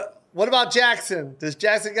What wife- what about Jackson? Does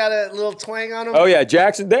Jackson got a little twang on him? Oh yeah,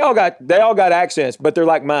 Jackson. They all got accents, but they're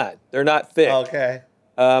like mine. They're not thick. Okay.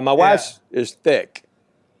 My wife's is thick,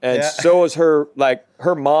 and Yeah. so is her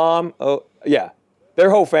mom. Oh yeah,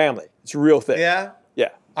 their whole family. It's real thick. Yeah. Yeah.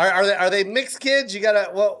 Are they mixed kids? You gotta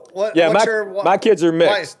what? Yeah, what's my kids are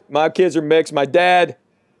mixed. My kids are mixed. My dad,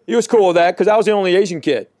 he was cool with that because I was the only Asian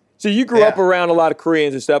kid. So you grew up around a lot of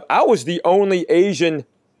Koreans and stuff. I was the only Asian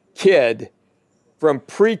kid from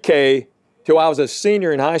pre-K till I was a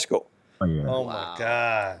senior in high school. Oh, yeah. Oh my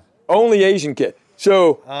God. Only Asian kid.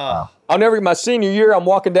 So Oh. I'll never get my senior year. I'm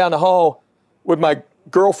walking down the hall with my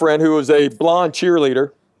girlfriend who was a blonde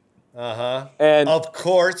cheerleader. Uh-huh. And Of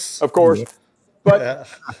course. of course. But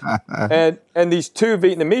and these two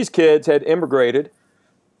Vietnamese kids had immigrated.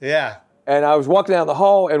 Yeah. And I was walking down the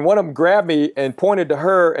hall, and one of them grabbed me and pointed to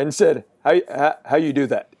her and said, "How you do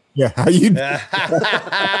that?" Yeah, how you?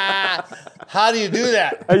 How do you do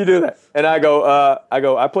that? How you do that? And I go,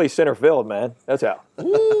 I play center field, man. That's how.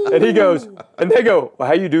 And he goes, and they go, well,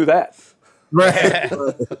 how you do that? Right.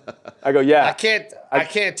 I go, yeah. I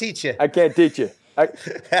can't teach you. I can't teach you.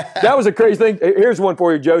 That was a crazy thing. Here's one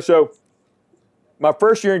for you, Joe. So my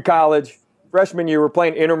first year in college, freshman year, we're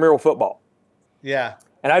playing intramural football. Yeah.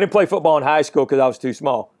 And I didn't play football in high school because I was too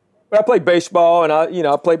small. But I played baseball and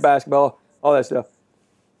I played basketball, all that stuff.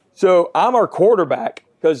 So I'm our quarterback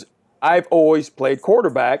because I've always played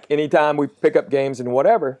quarterback anytime we pick up games and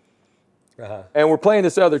whatever. Uh-huh. And we're playing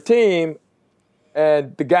this other team,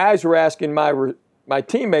 and the guys were asking my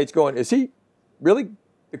teammates going, is he really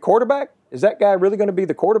the quarterback? Is that guy really going to be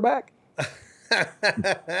the quarterback?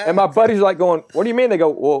 And my buddies are like going, what do you mean? They go,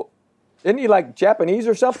 well, isn't he like Japanese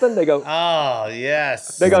or something? They go, oh,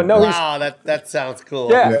 yes. They go, no, wow, that sounds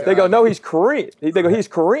cool. Yeah. They go, no, he's Korean. They go, he's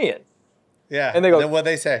Korean. Yeah. And they go, then what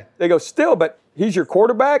they say? They go, still, but he's your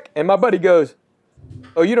quarterback? And my buddy goes,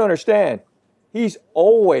 oh, you don't understand. He's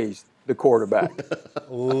always the quarterback.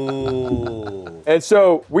 Ooh. And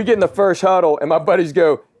so we get in the first huddle, and my buddies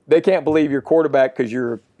go, they can't believe you're quarterback because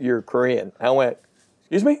you're Korean. I went,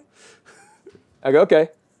 excuse me? I go, okay,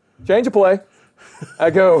 change of play. I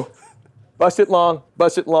go, bust it long.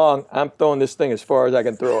 I'm throwing this thing as far as I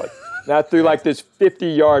can throw it. And I threw like this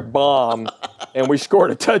 50-yard bomb, and we scored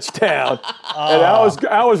a touchdown. And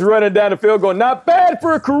I was running down the field going, not bad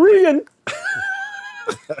for a Korean.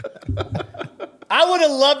 I would have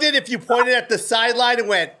loved it if you pointed at the sideline and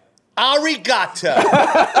went, arigato.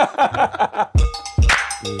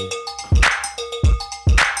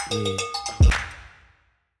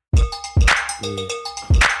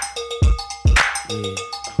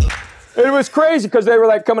 It was crazy because they were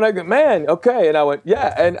like coming up, man, okay. And I went,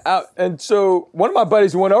 yeah. And so one of my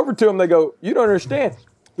buddies went over to him. They go, you don't understand.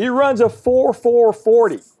 He runs a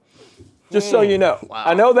 4.40. Just so you know. Wow.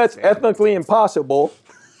 I know that's ethnically impossible,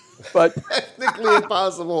 but Technically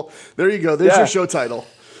impossible. There you go. There's your show title.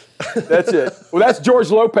 that's it. Well, that's George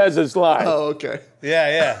Lopez's line. Oh, okay.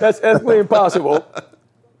 Yeah. That's ethically impossible.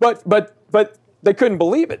 But they couldn't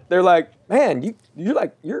believe it. They're like, man, you're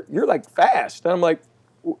like fast. And I'm like,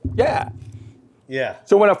 yeah. Yeah.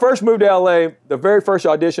 So when I first moved to LA, the very first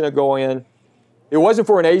audition I go in, it wasn't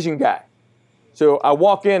for an Asian guy. So I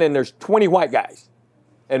walk in and there's 20 white guys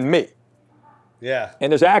and me. Yeah.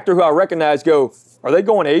 And this actor who I recognize go, are they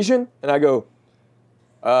going Asian? And I go,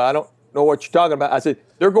 I don't know what you're talking about. I said,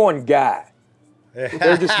 they're going guy.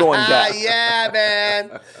 They're just going guy. Yeah,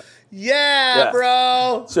 man. Yeah,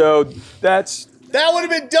 bro. So that would have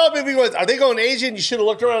been dope if he was, are they going Asian? You should have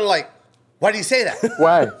looked around and like, why do you say that?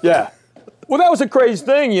 why? Yeah. Well, that was a crazy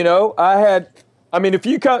thing, you know. If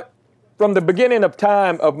you cut from the beginning of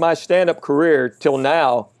time of my stand-up career till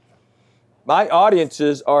now, my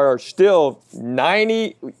audiences are still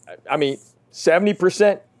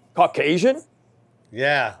 70% Caucasian.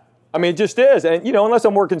 Yeah. I mean, it just is. And, unless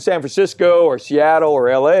I'm working in San Francisco or Seattle or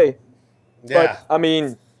LA. Yeah.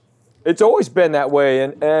 But, it's always been that way.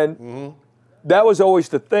 And that was always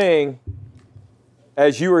the thing,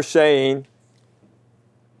 as you were saying,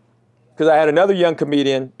 because I had another young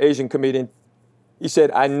comedian, Asian comedian, he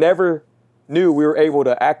said, I never knew we were able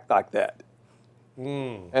to act like that.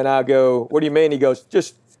 And I go, what do you mean? He goes,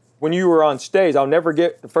 just when you were on stage, I'll never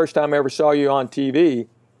get the first time I ever saw you on TV.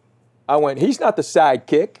 I went, he's not the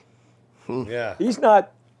sidekick. Yeah. He's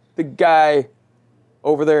not the guy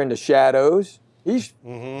over there in the shadows. He's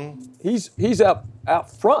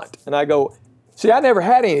out front. And I go, see, I never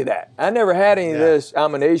had any of that. I never had any of this,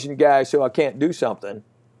 I'm an Asian guy, so I can't do something.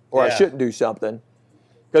 Or I shouldn't do something.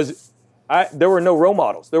 Because there were no role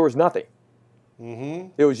models. There was nothing.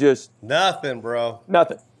 It was just nothing, bro.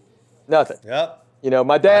 Nothing. Yep.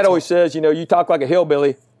 My dad always says, you talk like a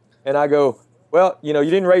hillbilly. And I go, well, you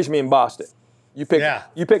didn't raise me in Boston. You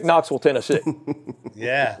picked Knoxville, Tennessee.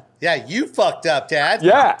 Yeah, you fucked up, Dad.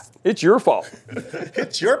 Yeah, it's your fault.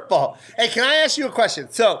 It's your fault. Hey, can I ask you a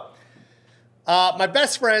question? So, my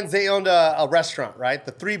best friends, they owned a restaurant, right?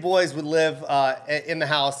 The three boys would live in the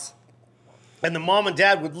house. And the mom and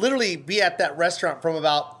dad would literally be at that restaurant from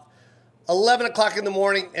about 11 o'clock in the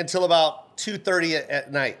morning until about 2:30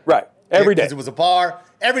 at night. Right. Every day. Because it was a bar.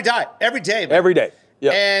 Every day. Man. Every day.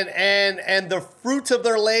 Yep. And the fruits of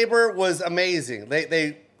their labor was amazing.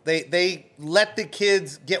 They let the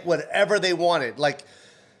kids get whatever they wanted, like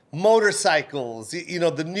motorcycles,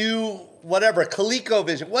 the new whatever,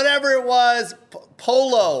 ColecoVision, whatever it was,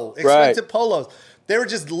 polo, expensive polos. They were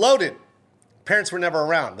just loaded. Parents were never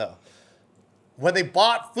around though. When they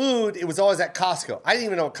bought food, it was always at Costco. I didn't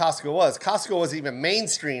even know what Costco was. Costco wasn't even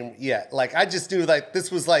mainstream yet. Like I just knew like this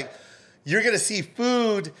was like you're gonna see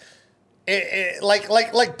food,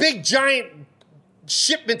 like big giant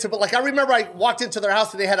shipments of it. Like I remember I walked into their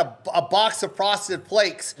house and they had a box of Frosted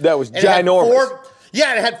Flakes. That was ginormous.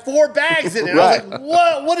 Yeah, it had 4 bags in it. Right. I was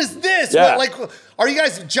like, what is this? Yeah. What, are you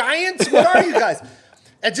guys giants? What are you guys?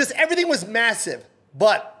 And just everything was massive.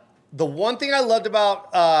 But the one thing I loved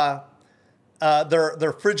about their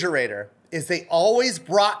refrigerator is they always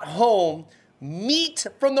brought home meat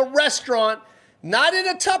from the restaurant, not in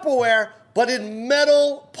a Tupperware, but in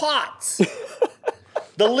metal pots.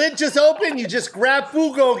 The lid just opened, you just grab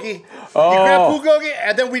bulgogi. Oh. You grab bulgogi,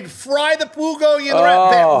 and then we'd fry the bulgogi in the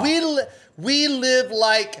wrap. We live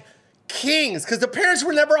like kings because the parents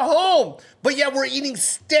were never home. But yeah, we're eating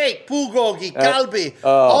steak, bulgogi, kalbi,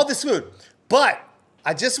 all this food. But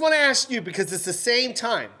I just want to ask you because it's the same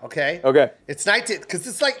time, okay? Okay. It's 19, because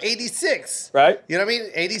it's like 86. Right. You know what I mean?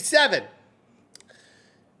 87.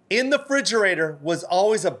 In the refrigerator was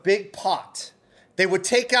always a big pot. They would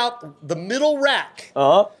take out the middle rack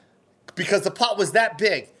because the pot was that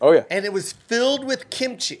big. Oh, yeah. And it was filled with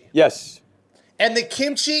kimchi. Yes. And the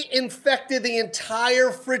kimchi infected the entire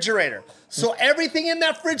refrigerator. So everything in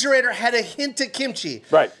that refrigerator had a hint of kimchi.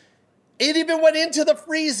 Right. It even went into the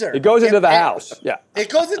freezer. It goes into the house. Yeah. It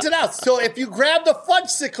goes into the house. So if you grab the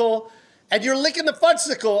fudgesicle and you're licking the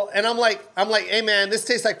fudgesicle, and I'm like, hey man, this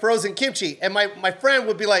tastes like frozen kimchi. And my friend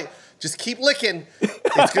would be like, just keep licking.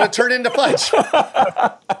 It's gonna turn into fudge.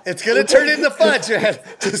 It's gonna turn into fudge, man.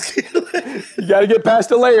 Just keep licking. You got to get past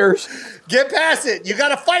the layers. Get past it. You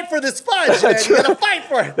gotta fight for this fudge, man. You gotta fight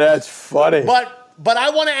for it. That's funny. But I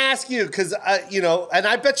want to ask you because and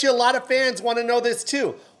I bet you a lot of fans want to know this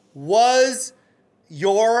too. Was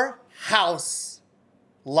your house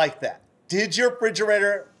like that? Did your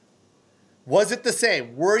refrigerator? Was it the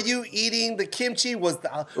same? Were you eating the kimchi? Was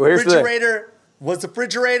the refrigerator? Was the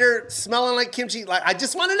refrigerator smelling like kimchi? Like I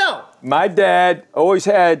just want to know. My dad always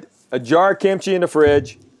had a jar of kimchi in the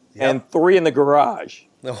fridge and 3 in the garage.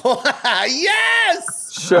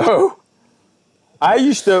 Yes. So I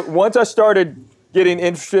used to, once I started getting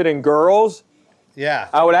interested in girls,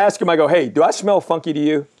 I would ask them, I go, hey, do I smell funky to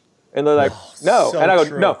you? And they're like, no. So and I go,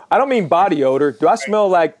 true. no, I don't mean body odor. Do I smell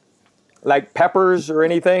like peppers or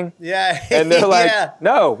anything? Yeah. And they're like,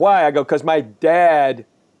 no, why? I go, because my dad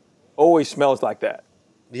always smells like that.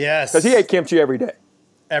 Yes. Because he ate kimchi every day.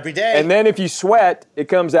 Every day. And then if you sweat, it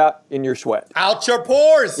comes out in your sweat. Out your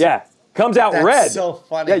pores. Yeah. Comes out That's red. so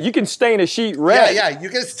funny. Yeah, you can stain a sheet red. Yeah. You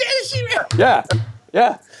can stain a sheet red.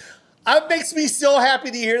 Yeah. It makes me so happy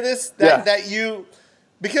to hear this. That you,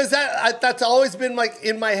 because that's always been like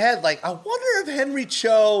in my head. Like, I wonder if Henry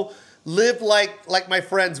Cho lived like my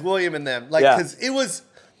friends William and them. Like,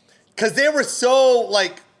 because they were so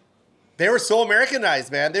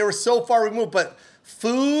Americanized, man. They were so far removed. But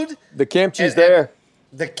food, the kimchi's there.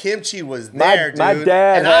 The kimchi was there, dude. My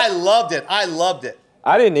dad, and I loved it. I loved it.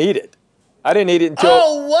 I didn't eat it. I didn't eat it until.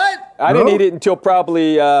 Oh, what? I didn't eat it until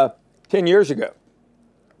probably 10 years ago.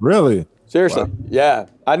 Really? Seriously. Wow. Yeah.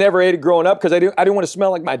 I never ate it growing up because I didn't want to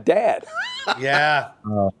smell like my dad. Yeah.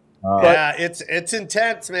 Yeah, it's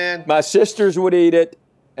intense, man. My sisters would eat it,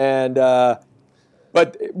 and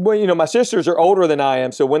but when my sisters are older than I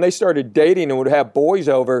am, so when they started dating and would have boys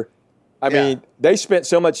over, I mean, they spent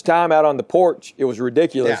so much time out on the porch, it was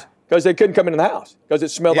ridiculous because they couldn't come into the house because it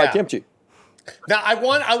smelled like kimchi. Now, I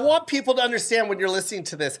want people to understand when you're listening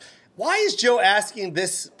to this. Why is Joe asking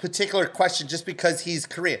this particular question just because he's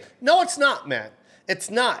Korean? No, it's not, man. It's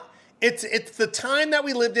not. It's the time that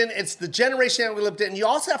we lived in. It's the generation that we lived in. You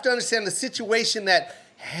also have to understand the situation that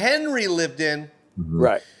Henry lived in. Mm-hmm.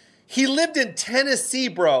 Right. He lived in Tennessee,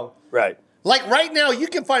 bro. Right. Like right now, you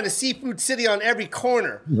can find a seafood city on every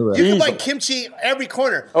corner. Right. You can find kimchi every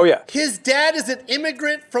corner. Oh, yeah. His dad is an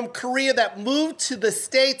immigrant from Korea that moved to the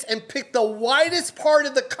States and picked the widest part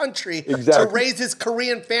of the country to raise his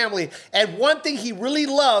Korean family. And one thing he really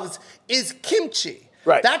loves is kimchi.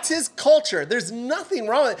 Right. That's his culture. There's nothing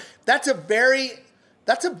wrong with it. That's a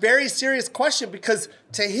very serious question because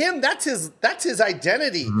to him, that's his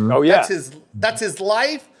identity. Mm-hmm. Oh, yeah. That's his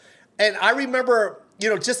life. And I remember,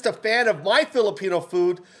 just a fan of my Filipino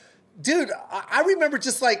food. Dude, I remember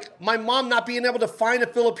just like my mom not being able to find a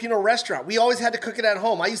Filipino restaurant. We always had to cook it at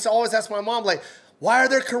home. I used to always ask my mom, like, why are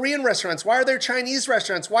there Korean restaurants? Why are there Chinese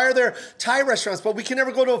restaurants? Why are there Thai restaurants? But we can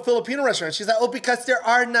never go to a Filipino restaurant. She's like, oh, because there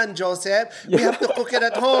are none, Joseph. We have to cook it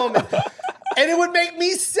at home. And it would make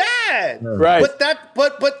me sad. Right.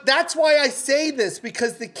 But that's why I say this,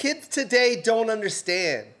 because the kids today don't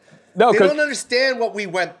understand. No, they don't understand what we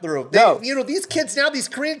went through. These kids now, these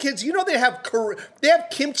Korean kids, they have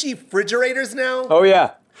kimchi refrigerators now. Oh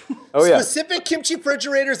yeah. Specific kimchi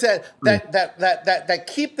refrigerators that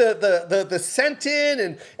keep the scent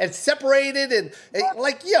in and separated and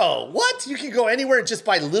like, yo, what? You can go anywhere and just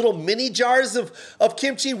buy little mini jars of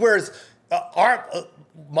kimchi, whereas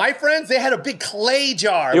my friends, they had a big clay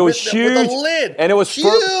jar. It was huge with a lid, and it was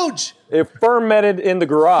huge. It fermented in the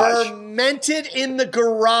garage.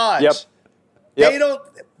 Yep.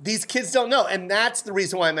 These kids don't know, and that's the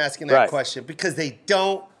reason why I'm asking that question, because they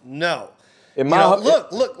don't know.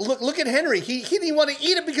 Look at Henry. He didn't want to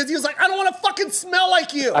eat it because he was like, I don't want to fucking smell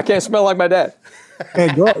like you. I can't smell like my dad. Hey,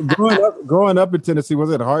 growing up in Tennessee,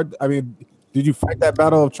 was it hard? I mean, did you fight that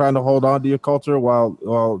battle of trying to hold on to your culture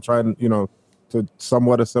while trying, to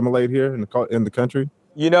somewhat assimilate here in the country?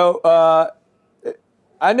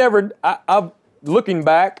 I'm looking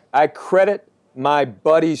back, I credit my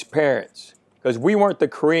buddy's parents because we weren't the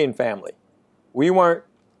Korean family. We weren't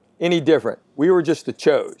any different. We were just the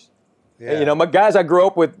Chos. Yeah. And, my guys I grew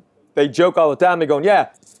up with, they joke all the time. They're going,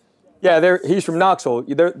 he's from Knoxville.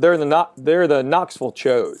 They're the Knoxville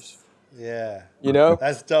Chos. Yeah.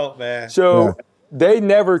 That's dope, man. So they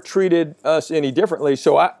never treated us any differently.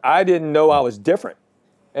 So I didn't know I was different.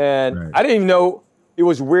 And I didn't even know it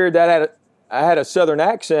was weird that I had a Southern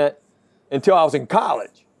accent until I was in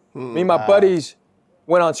college. Me and my buddies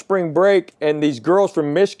went on spring break, and these girls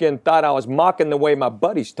from Michigan thought I was mocking the way my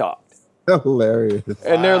buddies talked. Hilarious.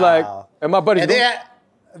 And they're like, and my buddies... And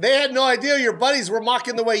they had no idea your buddies were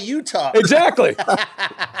mocking the way you talk. Exactly.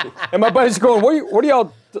 And my buddies going, what are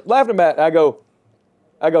y'all laughing about? And I go,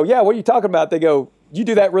 yeah, what are you talking about? They go, you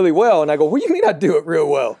do that really well. And I go, what do you mean I do it real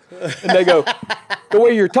well? And they go, the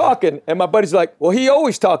way you're talking. And my buddy's like, well, he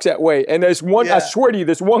always talks that way. And there's one, I swear to you,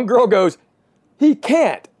 this one girl goes, he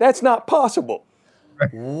can't. That's not possible.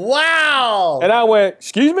 Wow. And I went,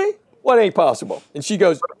 excuse me? What ain't possible? And she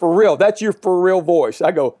goes, for real, that's your for real voice.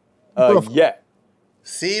 I go, yeah.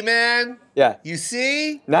 See, man? Yeah. You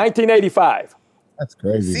see? 1985. That's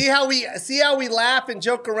crazy. See how we laugh and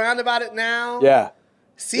joke around about it now? Yeah.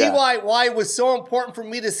 See why it was so important for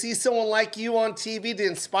me to see someone like you on TV to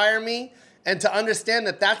inspire me and to understand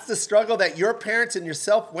that that's the struggle that your parents and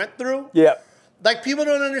yourself went through? Yeah. Like, people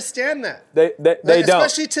don't understand that. They don't.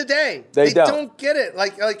 Especially today. They don't get it.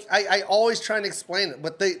 Like I always try and explain it,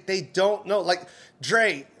 but they don't know. Like,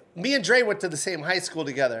 me and Dre went to the same high school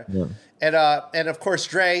together. Yeah. And of course,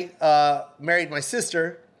 Dre married my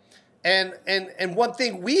sister. And one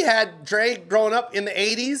thing we had, Dre, growing up in the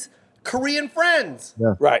 80s, Korean friends.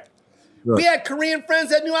 Yeah. Right. We had Korean friends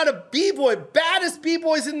that knew how to b-boy, baddest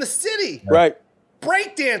b-boys in the city. Yeah. Right.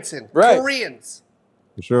 Breakdancing, right. Koreans.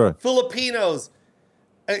 For sure. Filipinos,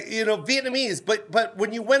 Vietnamese. But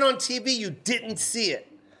when you went on TV, you didn't see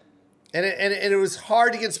it. And it was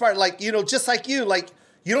hard to get inspired. Like, just like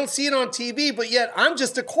you don't see it on TV, but yet I'm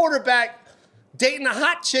just a quarterback dating a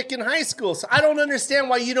hot chick in high school. So I don't understand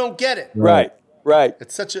why you don't get it. Right.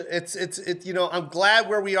 It's I'm glad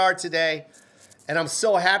where we are today. And I'm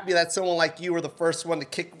so happy that someone like you were the first one to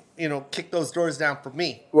kick those doors down for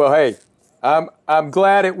me. Well, hey, I'm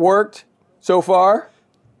glad it worked so far.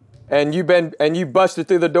 And you busted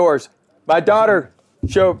through the doors. My daughter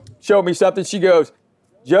showed me something. She goes,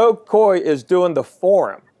 Joe Coy is doing the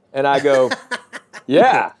Forum. And I go,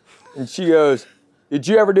 yeah. And she goes, did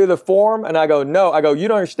you ever do the Forum? And I go, no. I go, you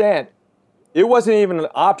don't understand. It wasn't even an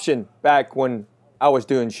option back when I was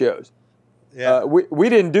doing shows. Yeah. We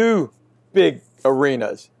didn't do big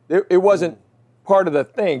arenas. It wasn't part of the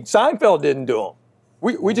thing. Seinfeld didn't do them.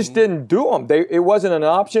 We just didn't do them. It wasn't an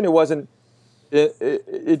option. It wasn't.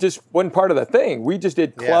 It just wasn't part of the thing. We just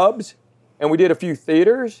did clubs, and we did a few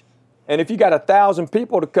theaters. And if you got 1,000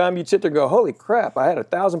 people to come, you'd sit there and go, holy crap, I had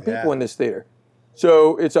 1,000 people in this theater.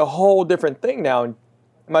 So it's a whole different thing now. And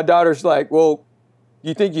my daughter's like, well,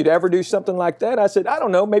 you think you'd ever do something like that? I said, I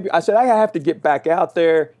don't know. Maybe. I said, I have to get back out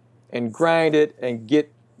there and grind it and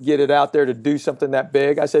get it out there to do something that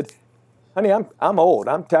big. I said, honey, I'm old.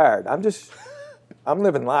 I'm tired. I'm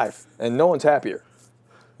living life, and no one's happier.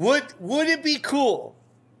 Would it be cool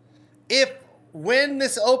if, when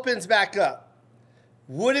this opens back up,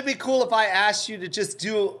 would it be cool if I asked you to just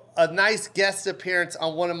do a nice guest appearance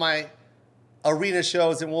on one of my arena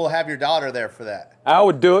shows, and we'll have your daughter there for that? I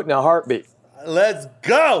would do it in a heartbeat. Let's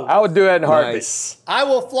go. I would do it in a heartbeat. Nice. I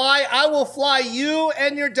will fly you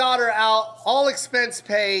and your daughter out, all expense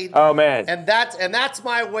paid. Oh man. And that's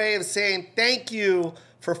my way of saying thank you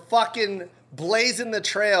for fucking blazing the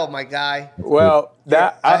trail, my guy. Well,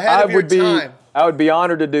 that I would be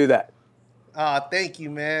honored to do that. Thank you,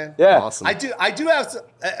 man. Yeah. Awesome. I do have.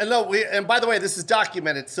 And by the way, this is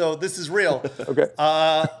documented, so this is real. Okay.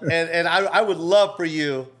 And I would love for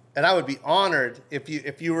you, and I would be honored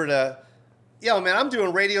if you were to, man, I'm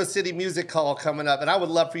doing Radio City Music Hall coming up, and I would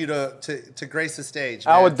love for you to grace the stage.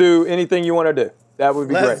 Man. I would do anything you want to do. That would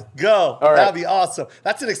be Let's great. go. All right. That'd be awesome.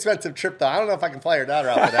 That's an expensive trip, though. I don't know if I can fly your daughter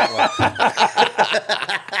out for that one.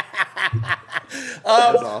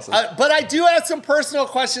 That's awesome. But I do have some personal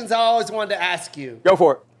questions I always wanted to ask you. Go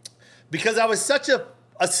for it. Because I was such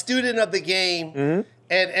a student of the game,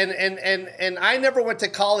 and I never went to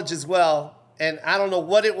college as well. And I don't know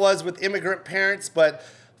what it was with immigrant parents, but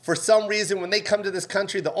for some reason, when they come to this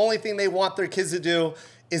country, the only thing they want their kids to do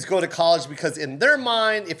is go to college, because in their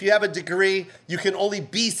mind, if you have a degree, you can only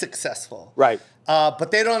be successful. Right. But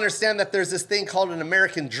they don't understand that there's this thing called an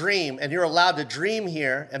American dream, and you're allowed to dream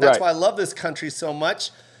here. And that's Right. why I love this country so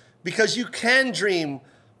much, because you can dream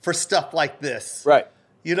for stuff like this. Right.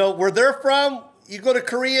 You know, where they're from, you go to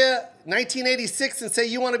Korea, 1986, and say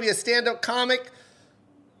you want to be a stand-up comic.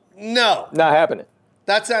 No, Not happening.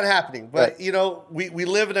 that's not happening. But, Right. you know, we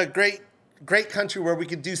live in a great country where we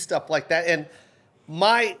can do stuff like that. And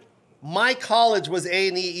my college was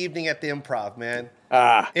A&E Evening at the Improv, man.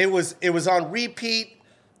 It was on repeat.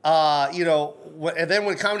 And then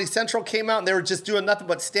when Comedy Central came out, and they were just doing nothing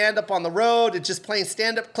but stand-up on the road and just playing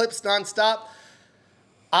stand-up clips nonstop,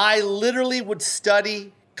 I literally would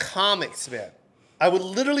study comics, man. I would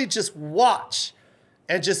literally just watch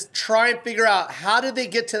and just try and figure out, how did they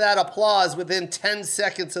get to that applause within 10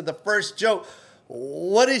 seconds of the first joke?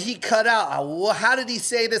 What did he cut out? How did he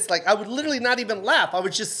say this? Like, I would literally not even laugh. I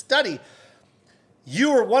would just study.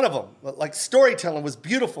 You were one of them. Like, storytelling was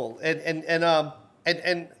beautiful.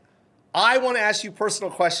 And I want to ask you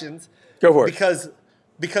personal questions. Go for it.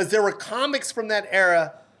 Because there were comics from that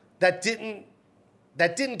era that didn't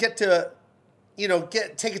get to,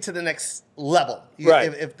 take it to the next level.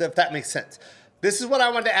 Right. If that makes sense. This is what I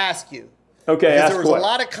wanted to ask you. Okay. Because Ask there was what? a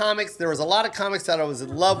lot of comics. There was a lot of comics that I was in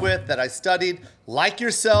love with, that I studied, like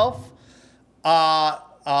yourself.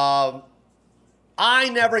 I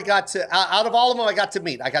never got to, out of all of them, I got to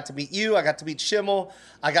meet. I got to meet you. I got to meet Schimmel.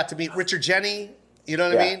 I got to meet Richard Jenny. You know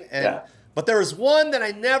what I mean? But there was one that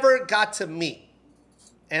I never got to meet,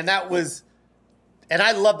 and that was, and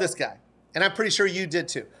I love this guy, and I'm pretty sure you did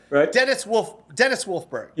too. Right. Dennis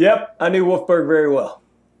Wolfberg. Yep. I knew Wolfberg very well.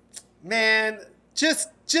 Man, just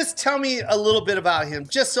tell me a little bit about him,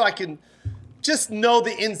 just so I can just know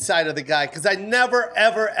the inside of the guy, because I never,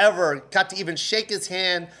 ever, ever got to even shake his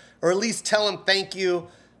hand or at least tell him thank you.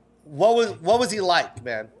 What was he like,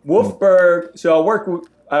 man? Wolfberg. So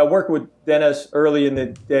I worked with Dennis early in the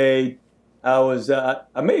day. I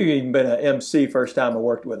may have even been an MC first time I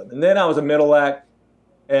worked with him, and then I was a middle act.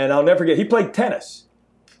 And I'll never forget, he played tennis.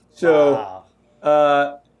 So,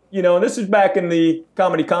 Wow. And this is back in the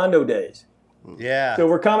comedy condo days. Yeah. So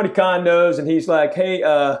we're comedy condos, and he's like, "Hey,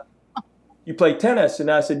 you play tennis?" And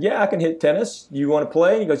I said, "Yeah, I can hit tennis. You want to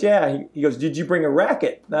play?" He goes, "Yeah." He goes, "Did you bring a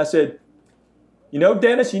racket?" And I said,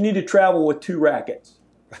 Dennis, you need to travel with 2 rackets.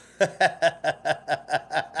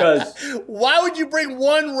 Because Why would you bring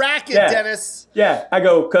one racket, Yeah. Dennis? yeah, I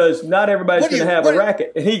go, because not everybody's What do going to you- have what a do-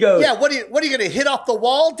 racket. And he goes, Yeah, what are you going to hit off the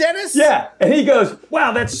wall, Dennis? yeah. And he goes,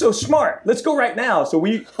 "Wow, that's so smart. Let's go right now." So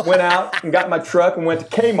we went out and got my truck and went to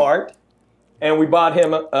Kmart, and we bought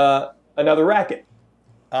him another racket.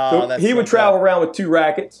 Oh, So that's he so would cool. travel around with 2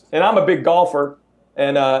 rackets, and I'm a big golfer,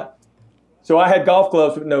 and so I had golf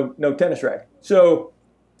clubs with no tennis racket. So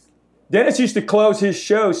Dennis used to close his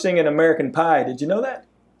show singing American Pie. Did you know that?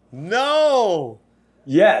 No.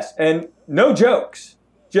 Yes, and no jokes.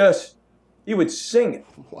 Just he would sing it,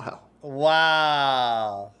 Wow.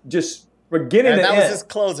 Wow. just beginning And to that end. was his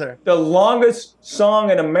closer. The longest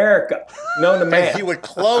song in America known to man. And he would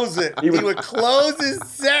close it. He would close his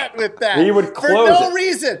set with that. He would for close no it.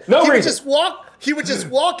 reason. No he would reason. just walk. He would just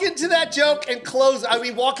walk into that joke and close.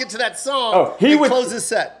 Walk into that song. Oh, he and would close his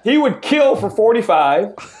set. He would kill for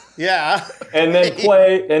 45 Yeah. and then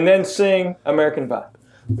play and then sing American Pie.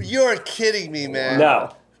 You're kidding me, man.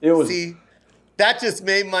 No, it was See, that just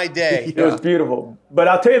made my day. it was beautiful. But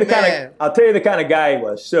I'll tell you the Man. kind of guy he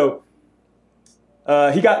was. So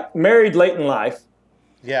he got married late in life,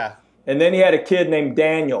 Yeah. and then he had a kid named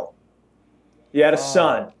Daniel. He had a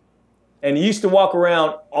son, and he used to walk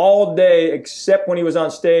around all day except when he was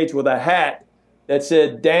on stage with a hat that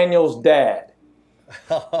said Daniel's dad.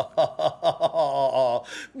 Oh,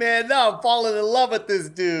 man, now I'm falling in love with this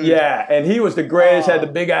dude. Yeah, and he was the greatest. Had the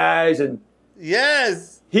big eyes, and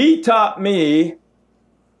Yes. he taught me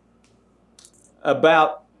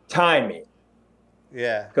about timing.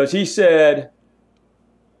 Yeah. Because he said,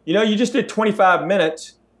 you just did 25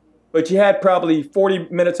 minutes, but you had probably 40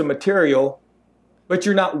 minutes of material, but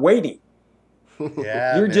you're not waiting.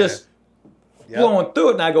 Yeah, you're just flowing through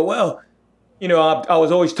it. And I go, well, I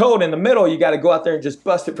was always told in the middle, you got to go out there and just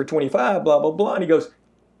bust it for 25, blah, blah, blah. And he goes,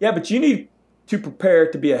 yeah, but you need to prepare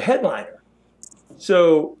to be a headliner.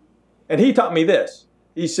 So, and he taught me this.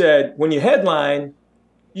 He said, when you headline,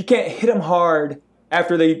 you can't hit them hard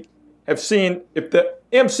after they have seen, if the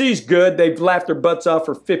MC's good, they've laughed their butts off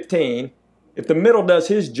for 15. If the middle does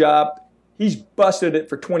his job, he's busted it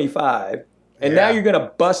for 25. And now you're going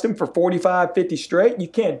to bust him for 45, 50 straight? You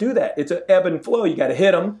can't do that. It's an ebb and flow. You got to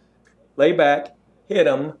hit him, lay back, hit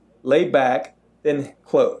him, lay back, then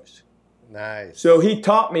close. Nice. So he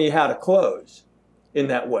taught me how to close in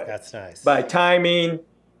that way. That's nice. By timing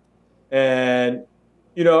and,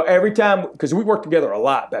 every time, because we worked together a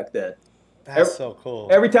lot back then. That's so cool.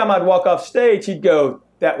 Every time I'd walk off stage, he'd go,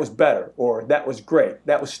 that was better, or that was great.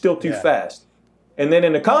 That was still too fast. And then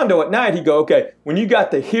in the condo at night, he'd go, okay, when you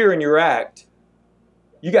got to here in your act,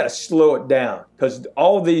 you got to slow it down because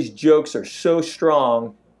all of these jokes are so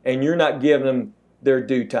strong and you're not giving them their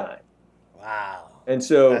due time. Wow. And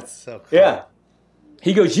so, that's so cool. Yeah.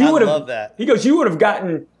 He goes, I love that. He goes, you would have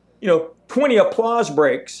gotten, 20 applause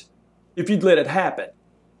breaks if you'd let it happen.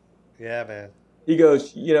 Yeah, man. He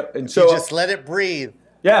goes, and so. You just let it breathe.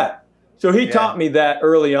 Yeah. So he taught me that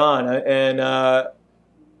early on. And,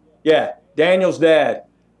 Daniel's dad.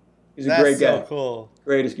 He's a great guy. That's so cool.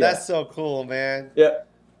 Greatest guy. That's so cool, man. Yeah.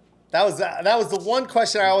 That was the one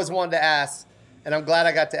question I always wanted to ask, and I'm glad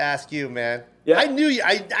I got to ask you, man. Yeah. I knew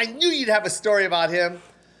you'd have a story about him.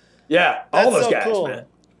 Yeah, all those guys, man.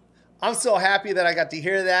 I'm so happy that I got to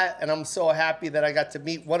hear that, and I'm so happy that I got to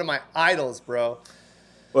meet one of my idols, bro.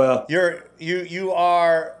 Well, you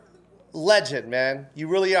are legend, man. You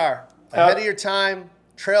really are. Ahead of your time,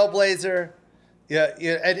 trailblazer. Yeah,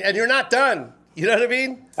 and you're not done. You know what I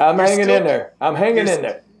mean? I'm hanging in there.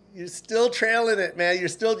 You're still trailing it, man. You're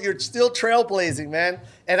still trailblazing, man.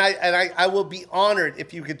 And I will be honored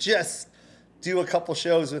if you could just do a couple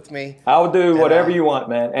shows with me. I'll do whatever you want,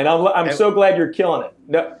 man. And I'm so glad you're killing it.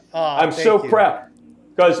 No, I'm so proud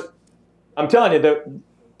because I'm telling you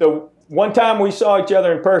the one time we saw each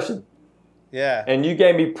other in person. Yeah. And you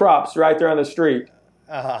gave me props right there on the street.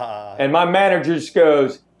 And my manager just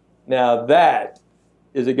goes, now that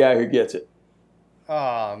is a guy who gets it.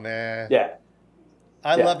 Oh, man. Yeah.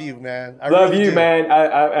 I love you, man. I love really you, do. man.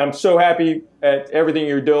 I'm so happy at everything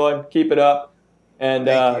you're doing. Keep it up. And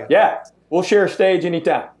Thank you. we'll share a stage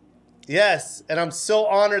anytime. Yes. And I'm so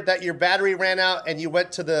honored that your battery ran out and you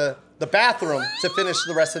went to the bathroom to finish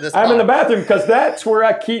the rest of this. I'm in the bathroom because that's where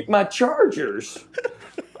I keep my chargers.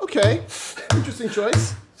 Okay. Interesting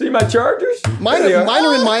choice. See my chargers? Mine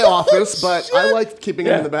are in my office, but I like keeping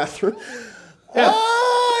them in the bathroom. Yeah. Oh,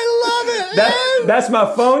 I love it. That's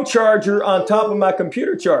my phone charger on top of my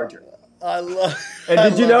computer charger. I love it. And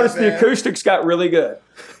did you notice the acoustics got really good?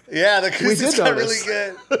 Yeah, the acoustics got really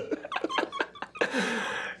good.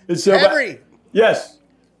 So, Henry. Yes.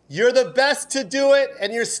 You're the best to do it,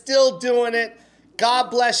 and you're still doing it. God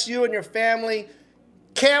bless you and your family.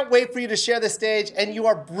 Can't wait for you to share the stage, and you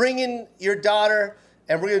are bringing your daughter,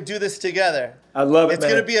 and we're going to do this together. I love it, It's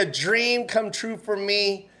going to be a dream come true for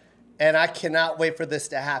me, and I cannot wait for this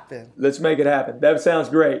to happen. Let's make it happen. That sounds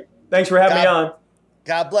great. Thanks for having me on.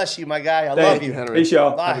 God bless you, my guy. I love you. Henry. Peace,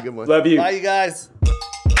 y'all. Bye. Have a good one. Love you. Bye, you guys.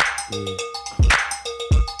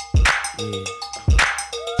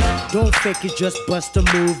 Don't fake it, just bust a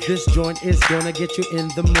move. This joint is gonna get you in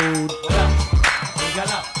the mood.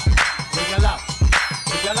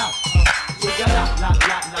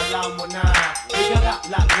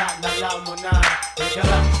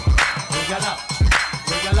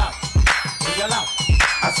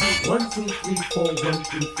 I see 1, 2, 3, 4, 1,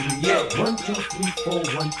 2, 3. Yeah. 1, 2, 3, 4,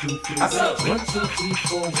 1, 2, 3. I see 1, 2, 3,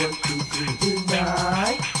 4, 1, 2, 3.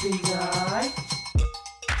 Tonight.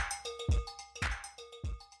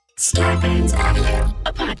 Star Bands Audio.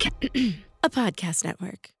 A podcast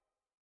network.